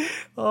like,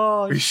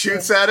 oh. He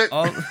shoots at it.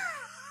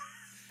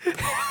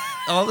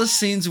 All the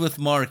scenes with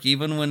Mark,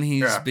 even when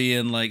he's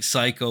being like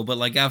psycho, but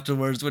like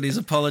afterwards when he's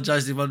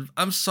apologizing,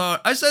 I'm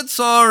sorry. I said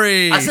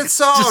sorry. You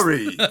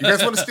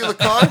guys want to steal a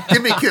car?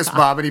 Give me a kiss,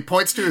 Bob. And he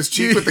points to his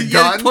cheek with the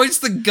gun. He points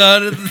the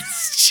gun at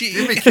his cheek.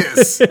 Give me a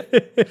kiss.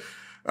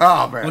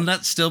 Oh man, wouldn't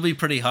that still be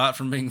pretty hot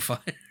from being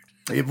fired?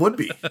 It would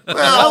be.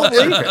 Well,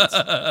 it depends.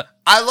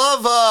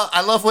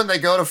 I love when they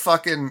go to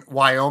fucking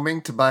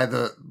Wyoming to buy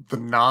the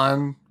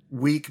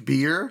non-weak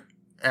beer,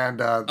 and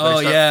they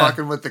start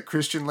fucking with the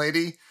Christian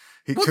lady.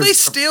 They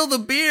steal the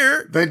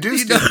beer. They do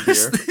steal the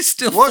beer. They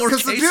steal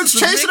because the dude's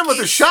chasing him with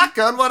a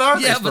shotgun. What are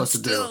they supposed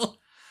to do?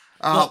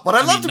 What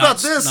I loved about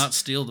this, not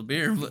steal the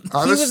beer, but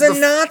he was a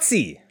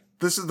Nazi.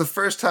 This is the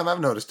first time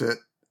I've noticed it.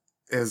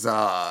 Is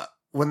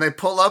when they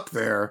pull up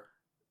there.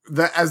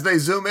 As they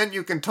zoom in,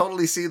 you can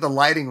totally see the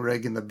lighting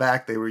rig in the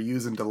back they were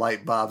using to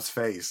light Bob's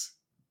face.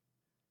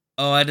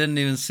 Oh, I didn't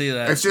even see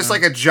that. It's just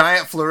like a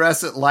giant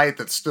fluorescent light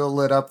that's still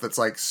lit up that's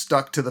like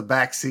stuck to the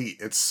back seat.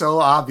 It's so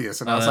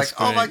obvious. And I was like,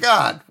 great. Oh my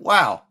God,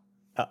 wow.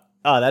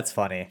 Oh, that's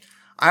funny.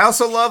 I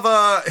also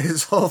love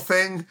his whole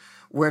thing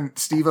when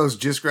Steve-O's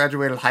just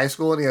graduated high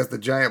school and he has the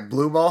giant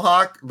blue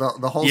mohawk,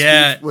 the whole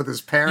speech with his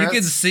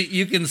parents.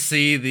 You can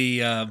see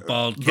the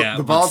bald cap.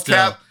 The bald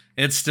cap.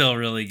 It's still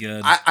really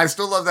good. I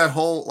still love that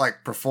whole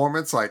like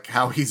performance, like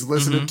how he's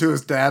listening to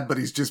his dad, but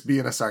he's just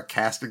being a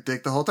sarcastic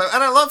dick the whole time.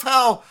 And I love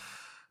how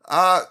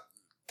I'm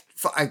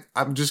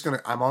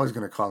always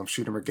gonna call him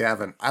Shooter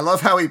McGavin. I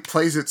love how he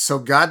plays it so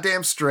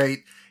goddamn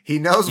straight. He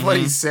knows what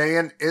he's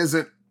saying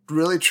isn't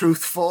really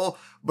truthful,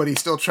 but he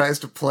still tries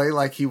to play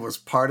like he was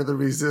part of the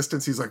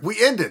resistance. He's like,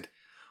 we ended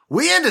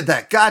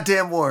that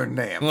goddamn war in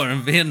Nam. War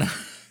in Vietnam.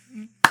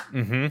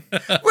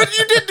 Well,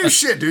 you did do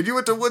shit, dude. You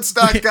went to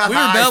Woodstock, got we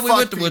high, rebelled. We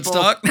went to people.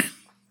 Woodstock.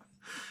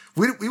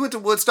 We went to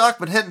Woodstock,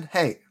 but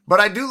but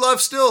I do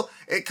love still.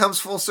 It comes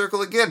full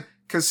circle again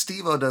because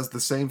Steve-O does the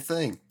same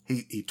thing.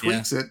 He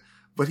tweaks it,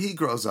 but he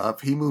grows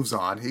up. He moves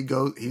on.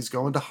 He's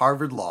going to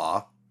Harvard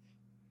Law.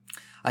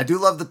 I do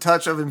love the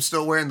touch of him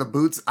still wearing the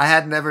boots. I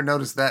had never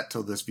noticed that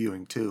till this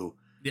viewing too.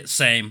 Yeah,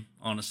 same,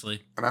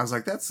 honestly. And I was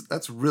like,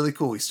 that's really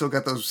cool. He still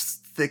got those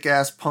thick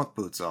ass punk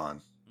boots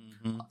on.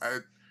 Mm-hmm.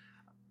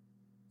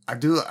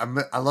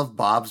 I love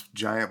Bob's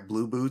giant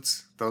blue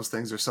boots. Those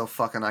things are so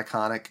fucking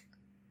iconic.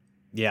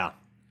 Yeah.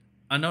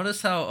 I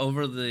noticed how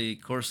over the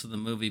course of the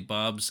movie,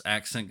 Bob's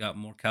accent got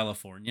more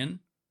Californian.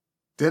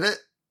 Did it?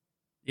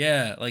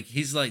 Yeah, like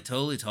he's like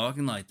totally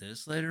talking like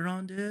this later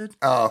on, dude.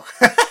 Oh.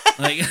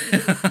 Like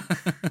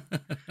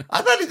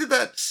I thought he did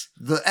that.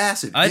 The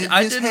acid.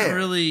 I didn't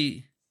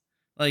really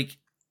like.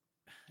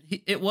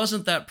 It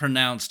wasn't that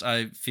pronounced.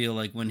 I feel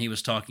like when he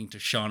was talking to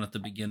Sean at the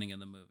beginning of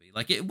the movie,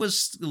 like it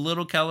was a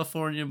little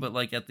Californian, but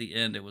like at the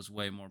end, it was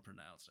way more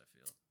pronounced. I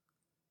feel.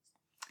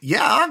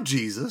 Yeah, I'm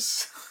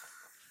Jesus.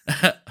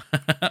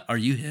 Are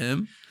you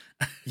him?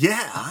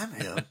 Yeah, I'm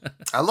him.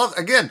 I love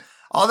again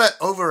all that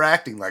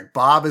overacting. Like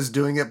Bob is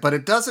doing it, but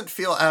it doesn't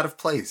feel out of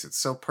place. It's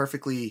so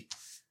perfectly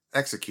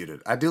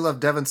executed. I do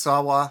love Devon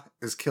Sawa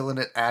is killing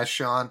it as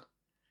Sean.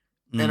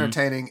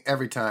 Entertaining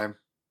every time.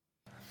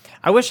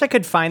 I wish I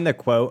could find the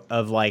quote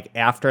of like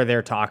after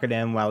they're talking to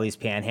him while he's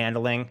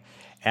panhandling,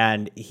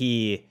 and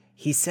he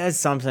says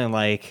something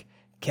like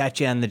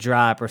 "catch you on the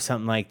drop" or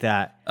something like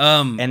that.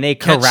 And they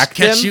correct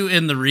him. Catch you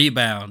in the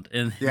rebound,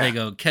 and they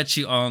go catch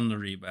you on the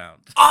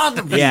rebound. On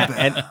the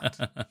rebound.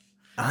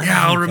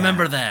 Yeah, I'll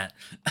remember that.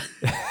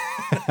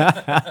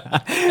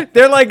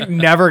 They're like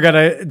never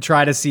gonna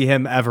try to see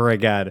him ever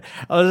again.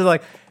 I was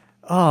like,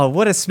 oh,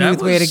 what a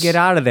smooth way to get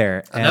out of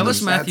there. And that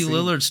was Matthew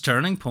Lillard's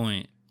turning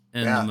point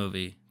in the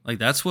movie. Like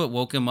that's what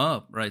woke him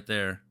up right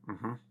there.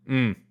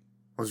 I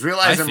was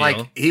realizing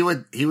like he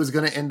was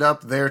going to end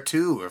up there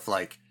too. If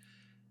like,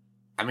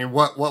 I mean,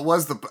 what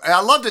was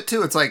I loved it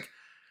too. It's like,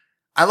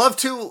 I love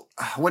too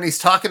when he's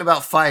talking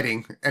about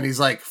fighting and he's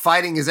like,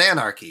 fighting is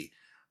anarchy,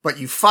 but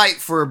you fight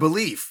for a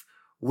belief,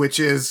 which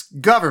is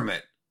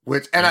government.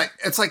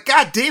 It's like,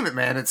 God damn it,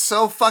 man. It's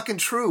so fucking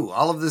true.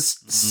 All of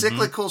this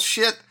cyclical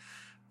shit.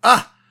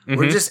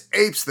 We're just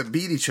apes that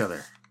beat each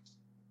other.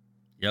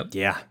 Yep.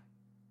 Yeah.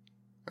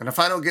 And if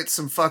I don't get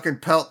some fucking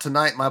pelt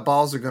tonight, my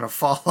balls are going to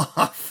fall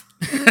off.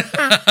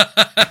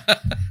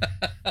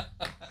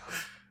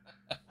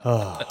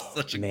 That's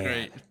such a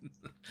great.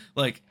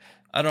 Like,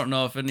 I don't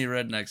know if any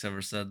rednecks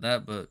ever said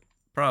that, but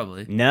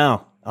probably.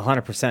 No,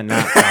 100%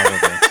 not. Probably.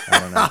 I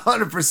don't know.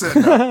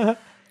 100%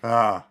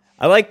 not.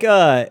 I like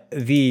the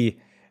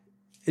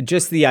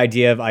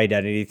idea of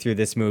identity through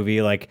this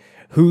movie, like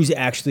who's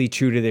actually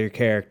true to their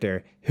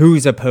character,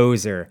 who's a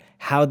poser,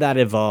 how that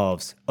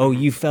evolves. Oh,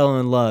 you fell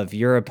in love,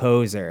 you're a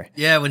poser.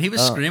 Yeah, when he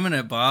was screaming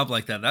at Bob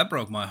like that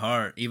broke my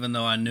heart, even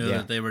though I knew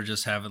that they were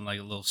just having like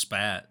a little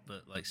spat.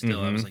 But like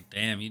still, I was like,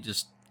 damn, you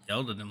just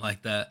yelled at him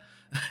like that.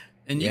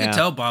 And you could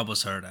tell Bob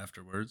was hurt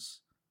afterwards.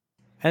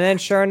 And then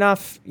sure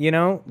enough,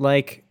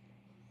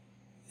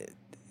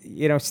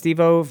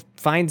 Steve-O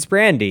finds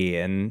Brandy,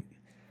 and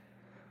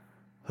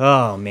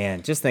oh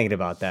man, just thinking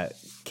about that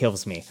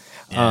kills me.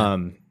 Yeah.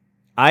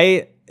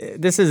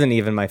 This isn't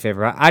even my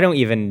favorite. I don't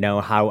even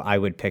know how I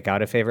would pick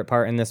out a favorite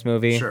part in this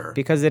movie,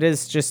 because it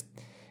is just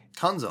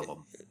tons of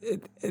them.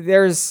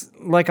 There's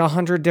like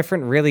 100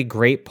 different really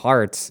great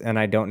parts, and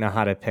I don't know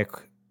how to pick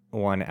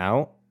one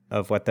out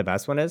of what the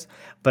best one is.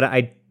 But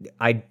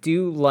I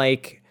do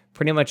like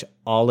pretty much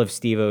all of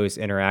Steve-O's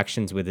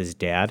interactions with his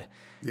dad.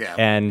 Yeah.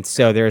 And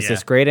so there's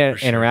this great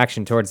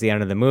interaction towards the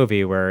end of the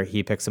movie where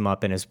he picks him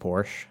up in his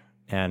Porsche,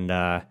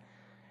 and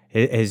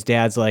his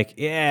dad's like,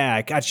 "Yeah,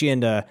 I got you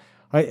into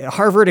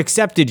Harvard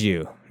accepted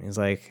you." He's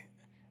like,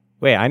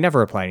 "Wait, I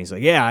never applied." And he's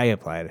like, "Yeah, I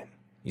applied.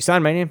 You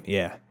signed my name?"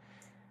 "Yeah."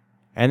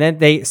 And then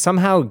they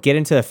somehow get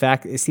into the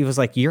fact that Steve was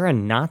like, "You're a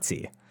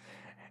Nazi."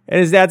 And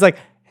his dad's like,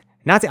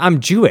 "Nazi? I'm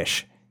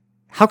Jewish.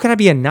 How can I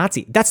be a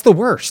Nazi? That's the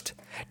worst.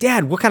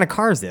 Dad, what kind of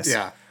car is this?"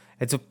 Yeah.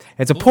 It's a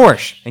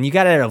Porsche, and you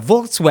got it at a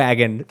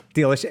Volkswagen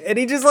dealership. And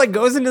he just like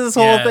goes into this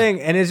whole thing,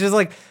 and it's just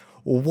like,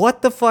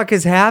 what the fuck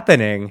is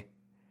happening?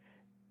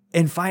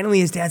 And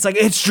finally his dad's like,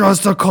 "It's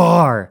just a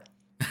car."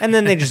 And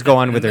then they just go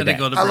on with their day.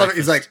 I love it.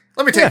 He's like,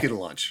 "Let me take you to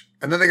lunch."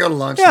 And then they go to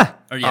lunch. Yeah.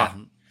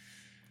 And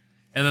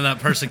then that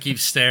person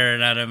keeps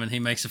staring at him, and he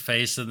makes a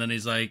face, and then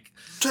he's like,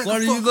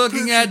 "What are you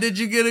looking at? Did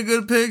you get a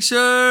good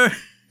picture?"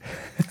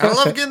 I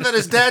love again that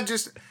his dad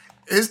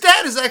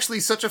is actually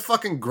such a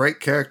fucking great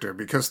character,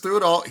 because through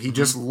it all, he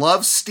just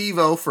loves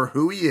Steve-O for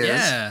who he is.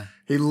 Yeah.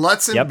 He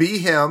lets him be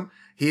him.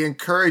 He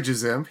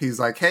encourages him. He's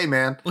like, "Hey,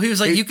 man." Well, he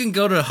was like, "You can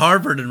go to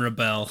Harvard and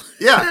rebel."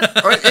 Yeah.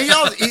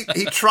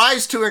 He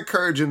tries to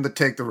encourage him to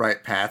take the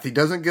right path. He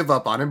doesn't give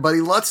up on him, but he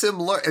lets him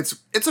learn.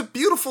 It's a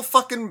beautiful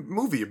fucking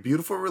movie, a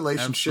beautiful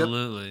relationship.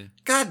 Absolutely.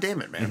 God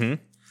damn it, man.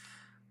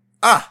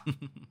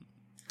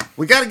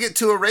 We got to get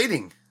to a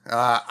rating.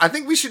 I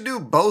think we should do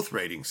both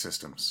rating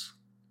systems.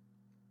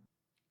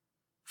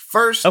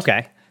 First,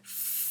 Okay.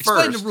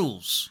 Explain the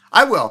rules.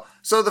 I will.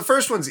 So the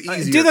first one's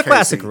easier. Do the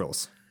classic Casey,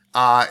 rules.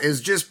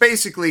 is just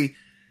basically,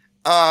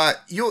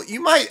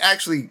 you might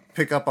actually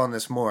pick up on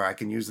this more. I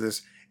can use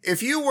this.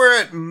 If you were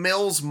at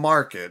Mills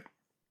Market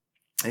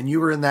and you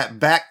were in that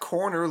back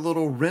corner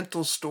little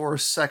rental store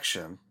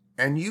section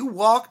and you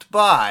walked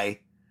by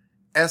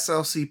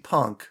SLC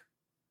Punk,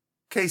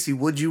 Casey,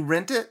 would you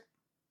rent it?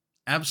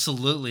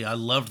 Absolutely. I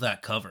loved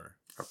that cover.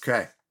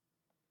 Okay.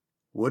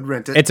 Would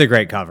rent it. It's a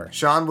great cover.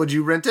 Sean, would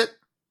you rent it?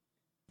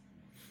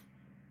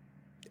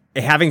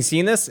 Having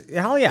seen this,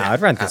 hell yeah,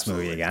 I'd rent this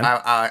Absolutely. movie again.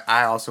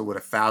 I also would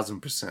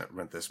 1,000%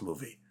 rent this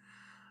movie.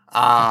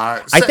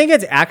 I think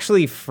it's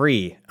actually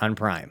free on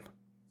Prime.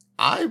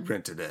 I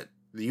rented it.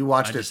 You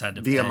watched it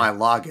via my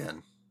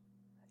login.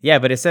 Yeah,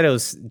 but it said it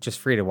was just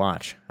free to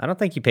watch. I don't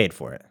think you paid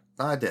for it.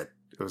 No, I did.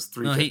 It was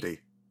 $3.50.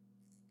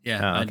 Yeah,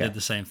 okay. I did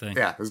the same thing.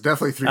 Yeah, it was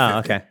definitely $3.50. Oh,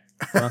 okay.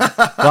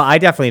 Well, I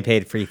definitely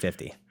paid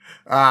 $3.50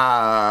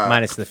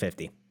 minus the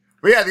 50.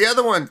 But yeah, the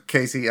other one,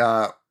 Casey.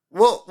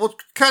 We'll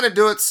kind of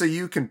do it so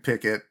you can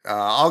pick it.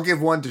 I'll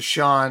give one to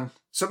Sean.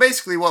 So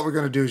basically, what we're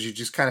going to do is you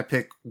just kind of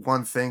pick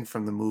one thing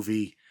from the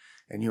movie,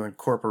 and you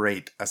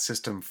incorporate a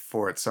system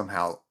for it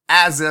somehow.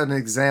 As an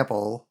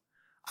example,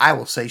 I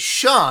will say,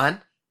 Sean.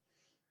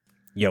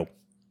 Yo.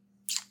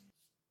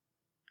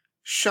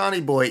 Shawnee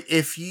boy,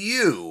 if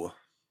you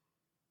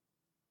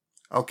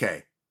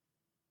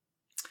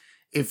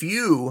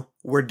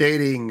were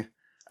dating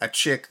a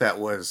chick that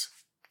was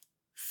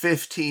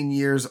 15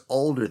 years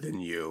older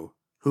than you,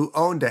 who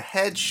owned a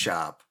head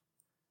shop,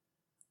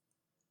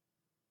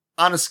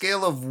 on a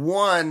scale of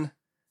 1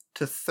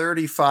 to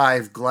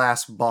 35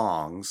 glass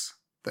bongs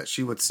that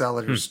she would sell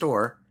at her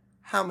store,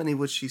 how many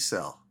would she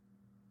sell?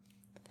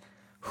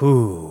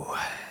 Whew.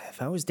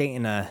 If I was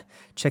dating a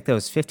chick that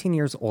was 15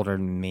 years older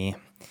than me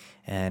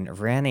and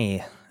ran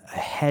a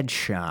head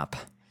shop,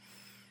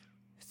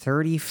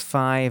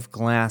 35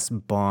 glass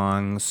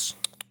bongs.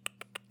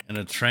 And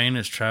a train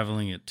is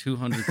traveling at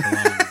 200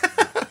 kilometers.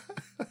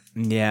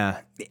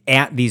 Yeah,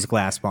 at these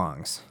glass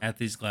bongs. At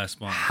these glass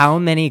bongs. How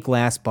many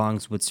glass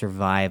bongs would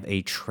survive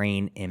a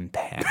train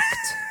impact?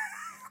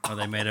 Are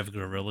they made of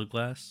Gorilla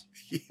Glass?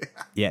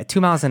 Yeah, 2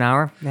 miles an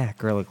hour? Yeah,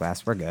 Gorilla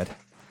Glass, we're good.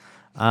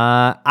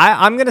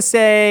 I'm going to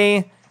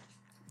say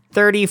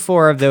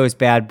 34 of those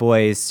bad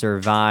boys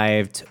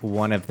survived.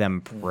 One of them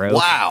broke.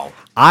 Wow.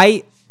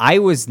 I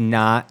was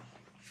not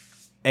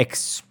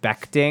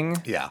expecting...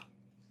 Yeah.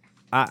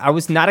 I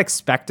was not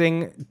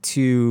expecting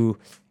to...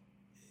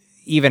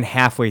 even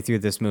halfway through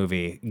this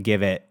movie,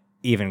 give it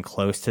even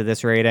close to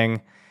this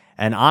rating.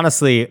 And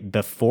honestly,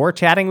 before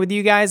chatting with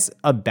you guys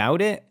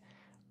about it,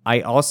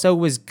 I also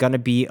was going to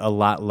be a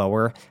lot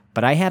lower,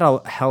 but I had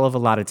a hell of a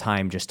lot of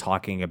time just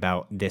talking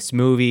about this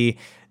movie,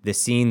 the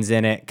scenes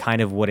in it,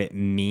 kind of what it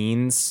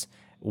means,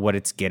 what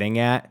it's getting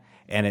at,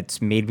 and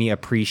it's made me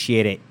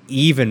appreciate it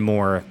even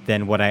more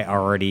than what I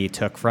already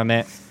took from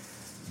it.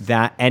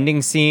 That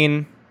ending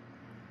scene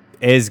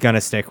is going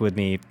to stick with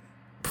me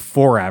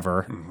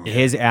forever. Mm-hmm.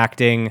 His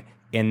acting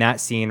in that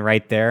scene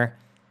right there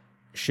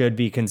should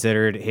be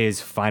considered his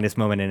finest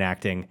moment in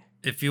acting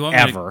if you want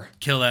ever. Me to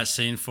kill that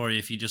scene for you,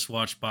 if you just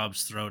watch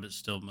Bob's throat, it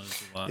still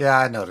moves a lot. Yeah,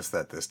 I noticed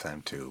that this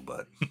time too,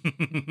 but...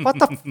 What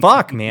the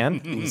fuck, man? You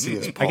can see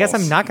his pulse. I guess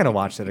I'm not going to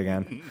watch it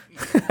again.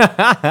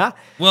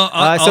 Well,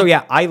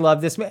 yeah, I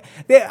love this.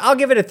 I'll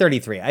give it a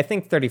 33. I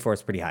think 34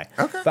 is pretty high.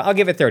 Okay. But I'll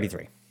give it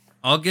 33.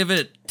 I'll give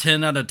it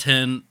 10 out of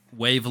 10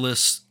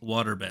 waveless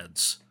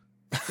waterbeds.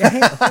 Yeah, hey,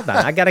 hold on.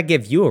 I got to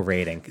give you a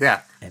rating.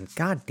 Yeah. And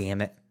god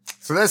damn it.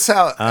 So that's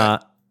how...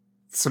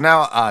 so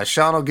now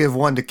Sean will give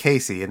one to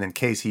Casey, and then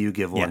Casey, you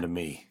give one to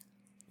me.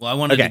 Well, I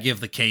wanted to give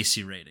the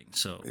Casey rating,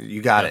 so...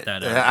 You got it.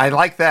 I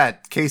like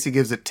that. Casey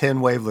gives it 10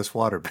 waveless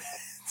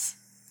waterbeds.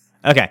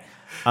 Okay.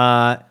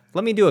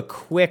 Let me do a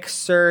quick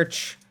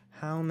search.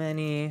 How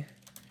many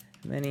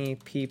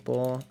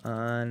people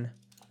on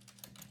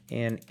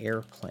an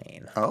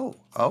airplane? Oh.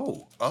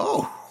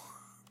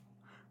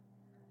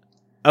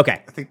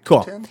 Okay, I think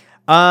cool. 10?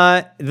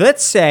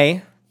 Let's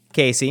say,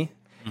 Casey,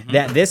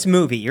 that this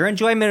movie, your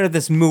enjoyment of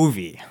this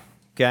movie,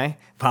 okay?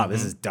 Wow,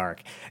 this is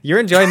dark. Your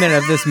enjoyment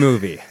of this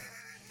movie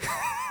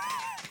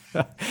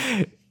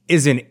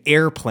is an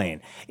airplane.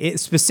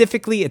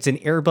 Specifically, it's an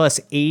Airbus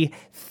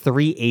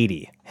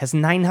A380. Has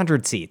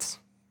 900 seats.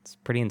 It's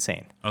pretty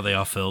insane. Are they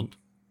all filled?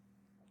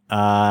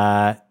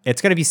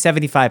 It's going to be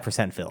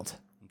 75% filled.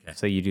 Okay.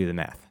 So you do the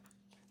math.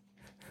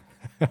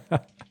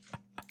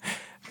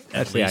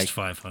 At least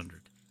 500.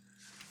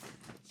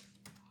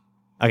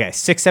 Okay,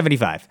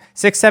 675.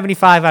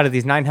 675 out of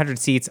these 900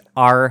 seats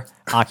are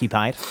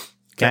occupied.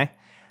 Okay,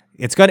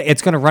 it's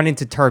gonna run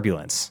into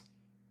turbulence,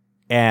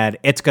 and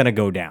it's gonna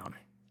go down.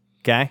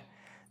 Okay,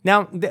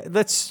 now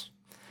let's.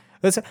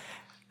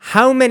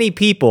 How many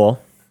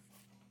people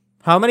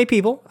out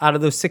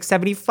of those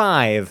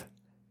 675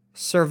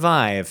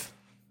 survive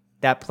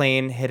that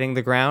plane hitting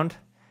the ground,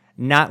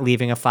 not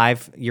leaving a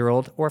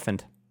 5-year-old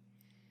orphaned?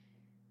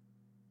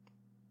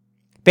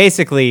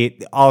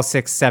 Basically, all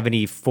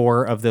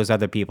 674 of those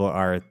other people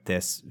are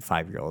this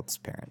 5-year-old's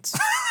parents.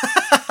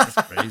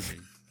 That's crazy.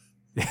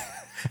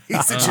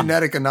 He's a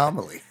genetic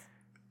anomaly.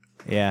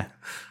 Yeah.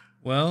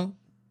 Well,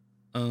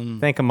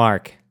 Think of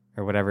Mark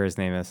or whatever his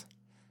name is.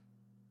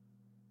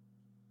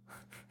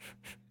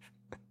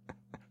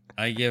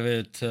 I give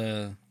it.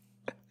 I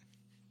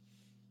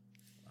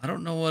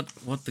don't know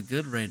what the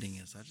good rating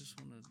is. I just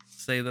want to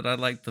say that I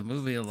like the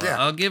movie a lot. Yeah.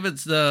 I'll give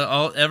it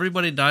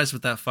everybody dies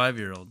with that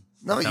 5-year-old.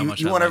 No, That's how much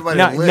you I want like everybody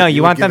No, to live. no,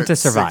 you would want give them it to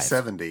survive.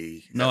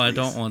 670. No, at I least.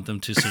 don't want them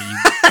to. So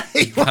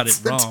He you got wants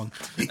it them to- wrong.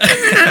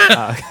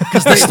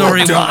 Because the They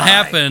story will won't die.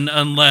 happen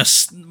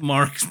unless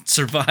Mark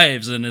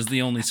survives and is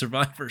the only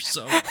survivor.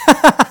 So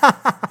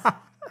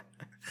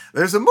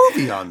There's a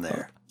movie on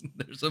there.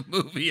 there's a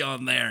movie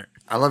on there.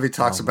 I love he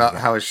talks about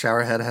how his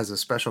shower head has a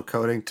special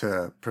coating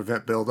to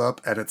prevent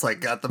buildup, and it's like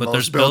got the But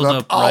there's most buildup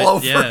buildup all right-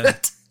 over yeah.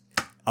 it.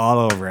 All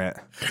over it.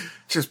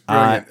 Just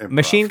brilliant. improv.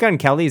 Machine Gun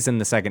Kelly's in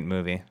the second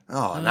movie.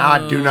 Oh, now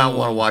I do not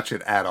want to watch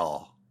it at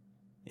all.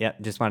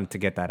 Yep, just wanted to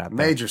get that out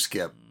there. Major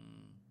skip.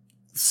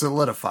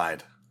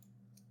 Solidified.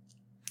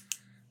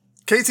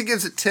 Casey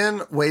gives it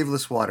 10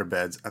 waveless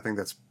waterbeds. I think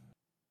that's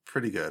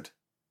pretty good.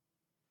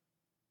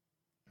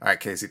 All right,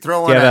 Casey, throw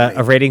Do one you at have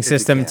me a rating if you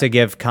system can. to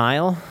give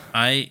Kyle?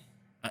 I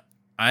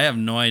have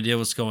no idea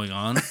what's going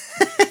on.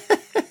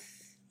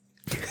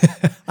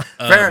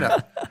 Fair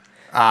enough.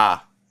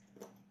 I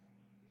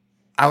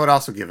would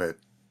also give it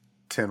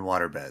 10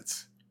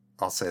 waterbeds.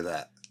 I'll say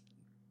that.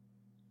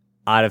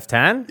 Out of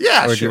 10?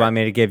 Yeah, Or do sure. you want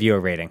me to give you a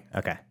rating?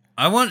 Okay.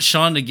 I want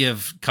Sean to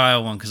give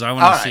Kyle one because I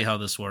want All to right. see how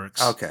this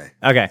works. Okay,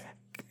 Okay.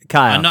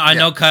 Kyle. I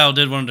know Kyle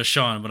did one to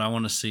Sean, but I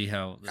want to see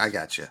how. I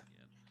got you.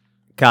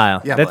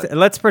 Kyle. Yeah, let's, bud.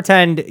 let's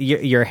pretend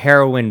you're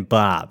heroin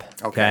Bob.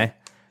 Okay.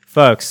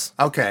 Folks,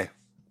 Okay.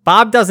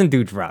 Bob doesn't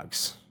do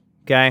drugs.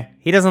 Okay?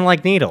 He doesn't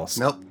like needles.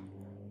 Nope.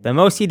 The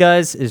most he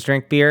does is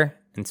drink beer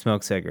and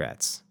smoke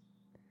cigarettes.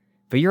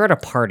 But you're at a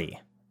party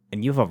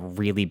and you have a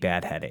really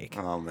bad headache.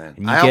 Oh, man.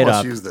 And you I get almost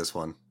up. used this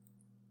one.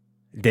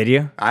 Did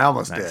you? I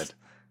almost Nice. did.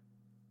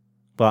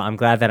 Well, I'm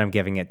glad that I'm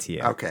giving it to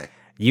you. Okay.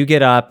 You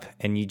get up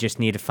and you just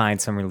need to find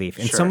some relief.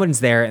 And Sure. someone's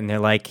there and they're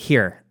like,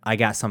 here, I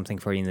got something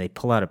for you. And they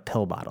pull out a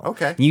pill bottle.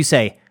 Okay. And you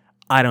say,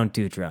 I don't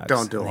do drugs.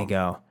 Don't do and they them.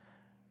 go,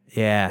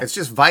 yeah, It's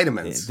just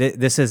vitamins.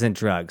 this isn't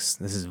drugs.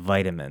 This is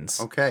vitamins.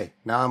 Okay.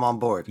 Now I'm on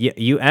board.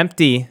 You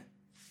empty.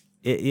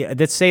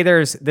 Let's say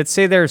there's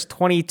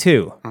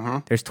 22.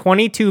 There's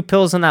 22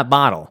 pills in that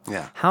bottle.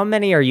 Yeah. How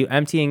many are you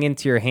emptying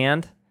into your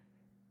hand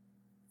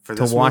For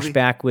to this wash movie,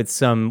 back with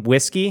some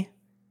whiskey?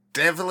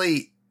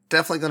 Definitely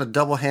going to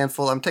double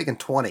handful. I'm taking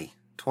 20.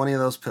 20 of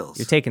those pills.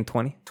 You're taking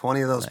 20.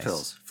 20 of those Nice.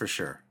 pills for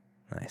sure.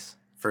 Nice.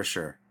 For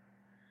sure.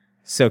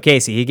 So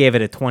Casey, he gave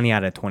it a 20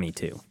 out of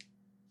 22.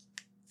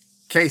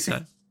 Casey,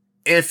 Okay.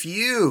 if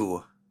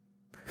you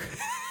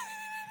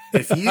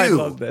I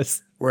love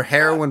this. were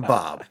heroin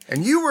Bob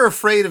and you were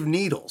afraid of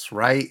needles,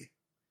 right?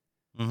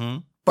 Mm-hmm.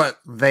 But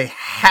they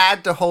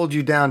had to hold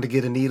you down to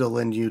get a needle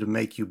in you to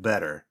make you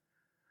better.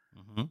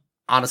 Mm-hmm.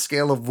 On a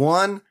scale of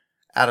 1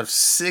 out of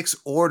 6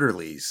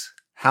 orderlies,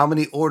 how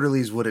many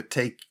orderlies would it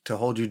take to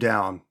hold you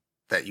down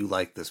that you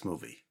like this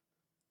movie?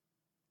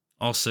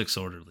 All 6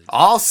 orderlies.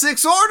 All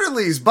 6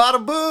 orderlies,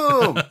 bada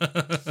boom.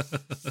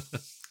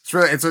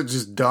 It's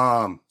just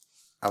dumb.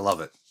 I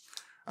love it.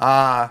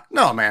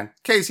 No, man.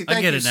 Casey, thank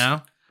I you. get it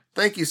now.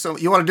 Thank you so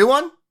much. You want to do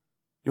one?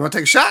 You want to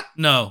take a shot?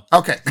 No,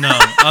 Okay. no,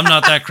 I'm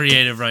not that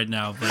creative right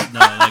now, but no,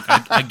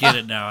 like I get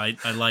it now. I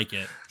like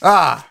it.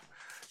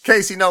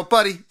 Casey, no,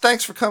 buddy,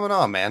 thanks for coming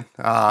on, man.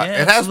 Yeah, It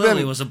has absolutely.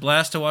 been, It was a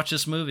blast to watch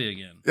this movie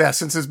again. yeah,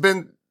 since it's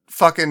been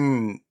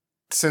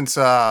since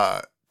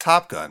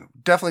Top Gun.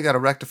 Definitely got to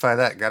rectify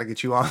that. Got to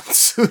get you on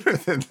sooner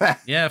than that.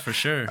 Yeah, for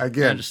sure.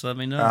 Again. Yeah, just let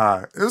me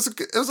know. It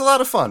was a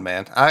lot of fun,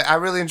 man. I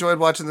really enjoyed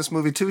watching this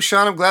movie too.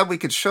 Sean, I'm glad we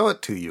could show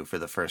it to you for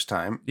the first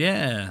time.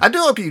 Yeah. I do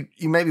hope you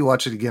maybe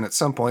watch it again at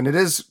some point. It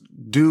is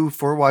due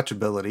for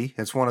watchability.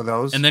 It's one of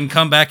those. And then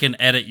come back and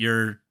edit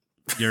your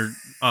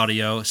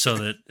audio so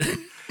that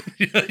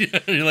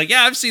you're like,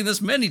 yeah, I've seen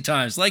this many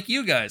times, like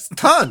you guys.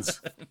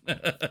 Tons.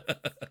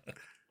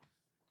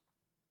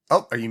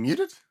 Oh, are you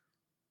muted?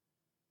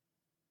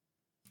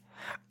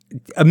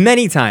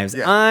 Many times.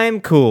 Yeah.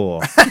 I'm cool.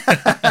 No.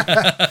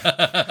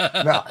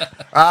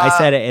 I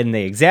said it in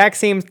the exact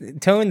same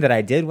tone that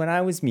I did when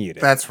I was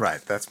muted. That's right.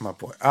 That's my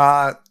boy.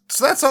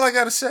 So that's all I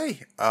got to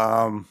say.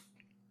 I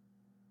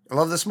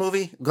love this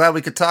movie. Glad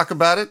we could talk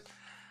about it.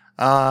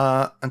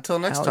 Until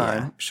next Hell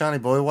time, yeah. Shawnee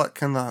boy, what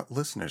can the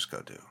listeners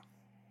go do?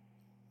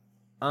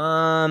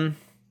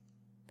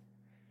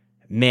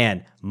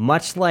 Man,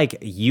 much like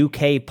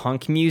UK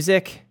punk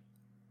music,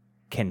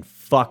 can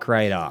fuck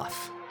right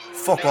off.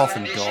 Fuck off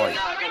and die.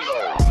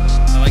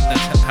 I like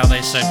that's how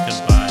they said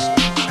goodbye.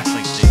 It's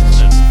like they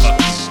said fuck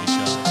to each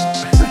other.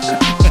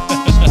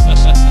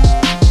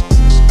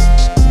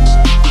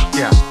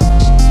 Yeah.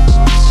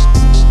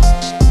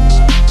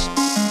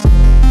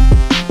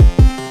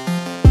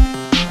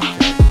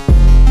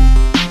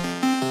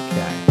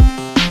 Okay.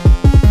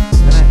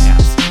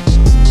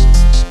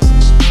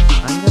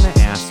 I'm gonna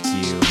ask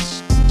you,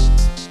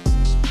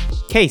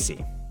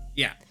 Casey,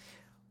 Yeah.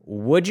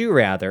 would you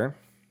rather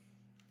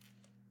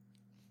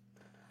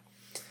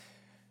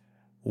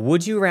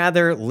Would you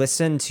rather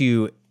listen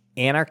to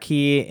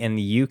Anarchy in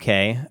the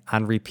UK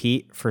on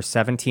repeat for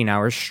 17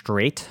 hours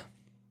straight,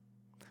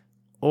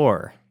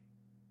 or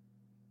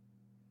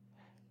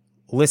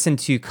listen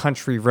to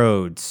Country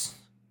Roads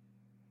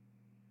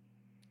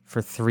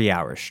for 3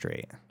 hours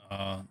straight?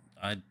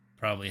 I'd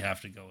probably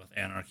have to go with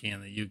Anarchy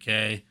in the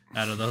UK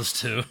out of those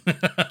two.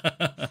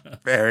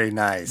 Very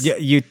nice.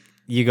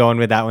 You going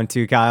with that one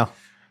too, Kyle?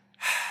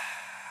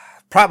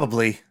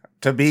 Probably,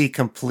 to be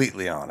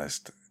completely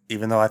honest,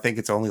 even though I think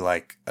it's only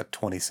like a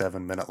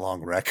 27-minute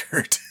long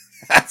record.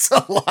 That's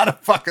a lot of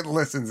fucking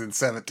listens in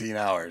 17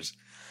 hours.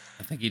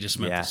 I think he just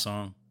meant the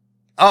song.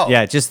 Oh.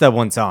 Yeah, just that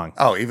one song.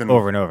 Oh, even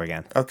over and over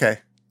again. Okay.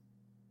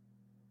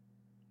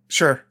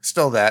 Sure,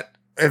 still that.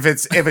 If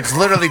it's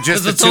literally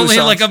just the it's two only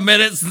songs, like a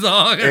minute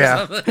song or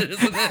Yeah. something,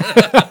 isn't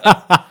it?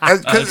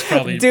 It's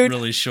probably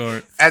really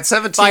short. at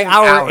 17 By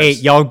hour hours, 8,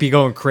 y'all be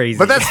going crazy.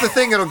 But that's the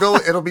thing.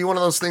 It'll be one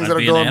of those things I'd that'll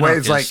be go an in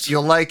waves. anarchist. Like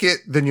you'll like it,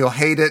 then you'll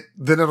hate it,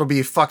 then it'll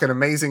be fucking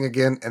amazing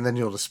again, and then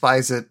you'll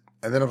despise it,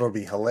 and then it'll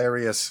be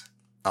hilarious.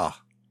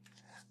 Ah,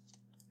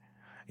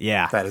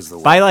 yeah, that is the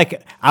way. By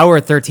like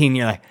hour 13,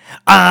 you're like,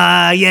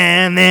 I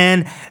am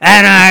an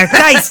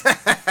anarchist.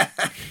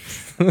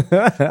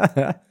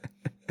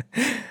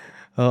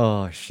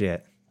 Oh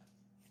shit!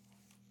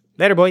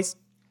 Later, boys.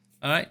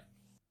 All right.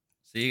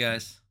 See you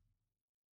guys.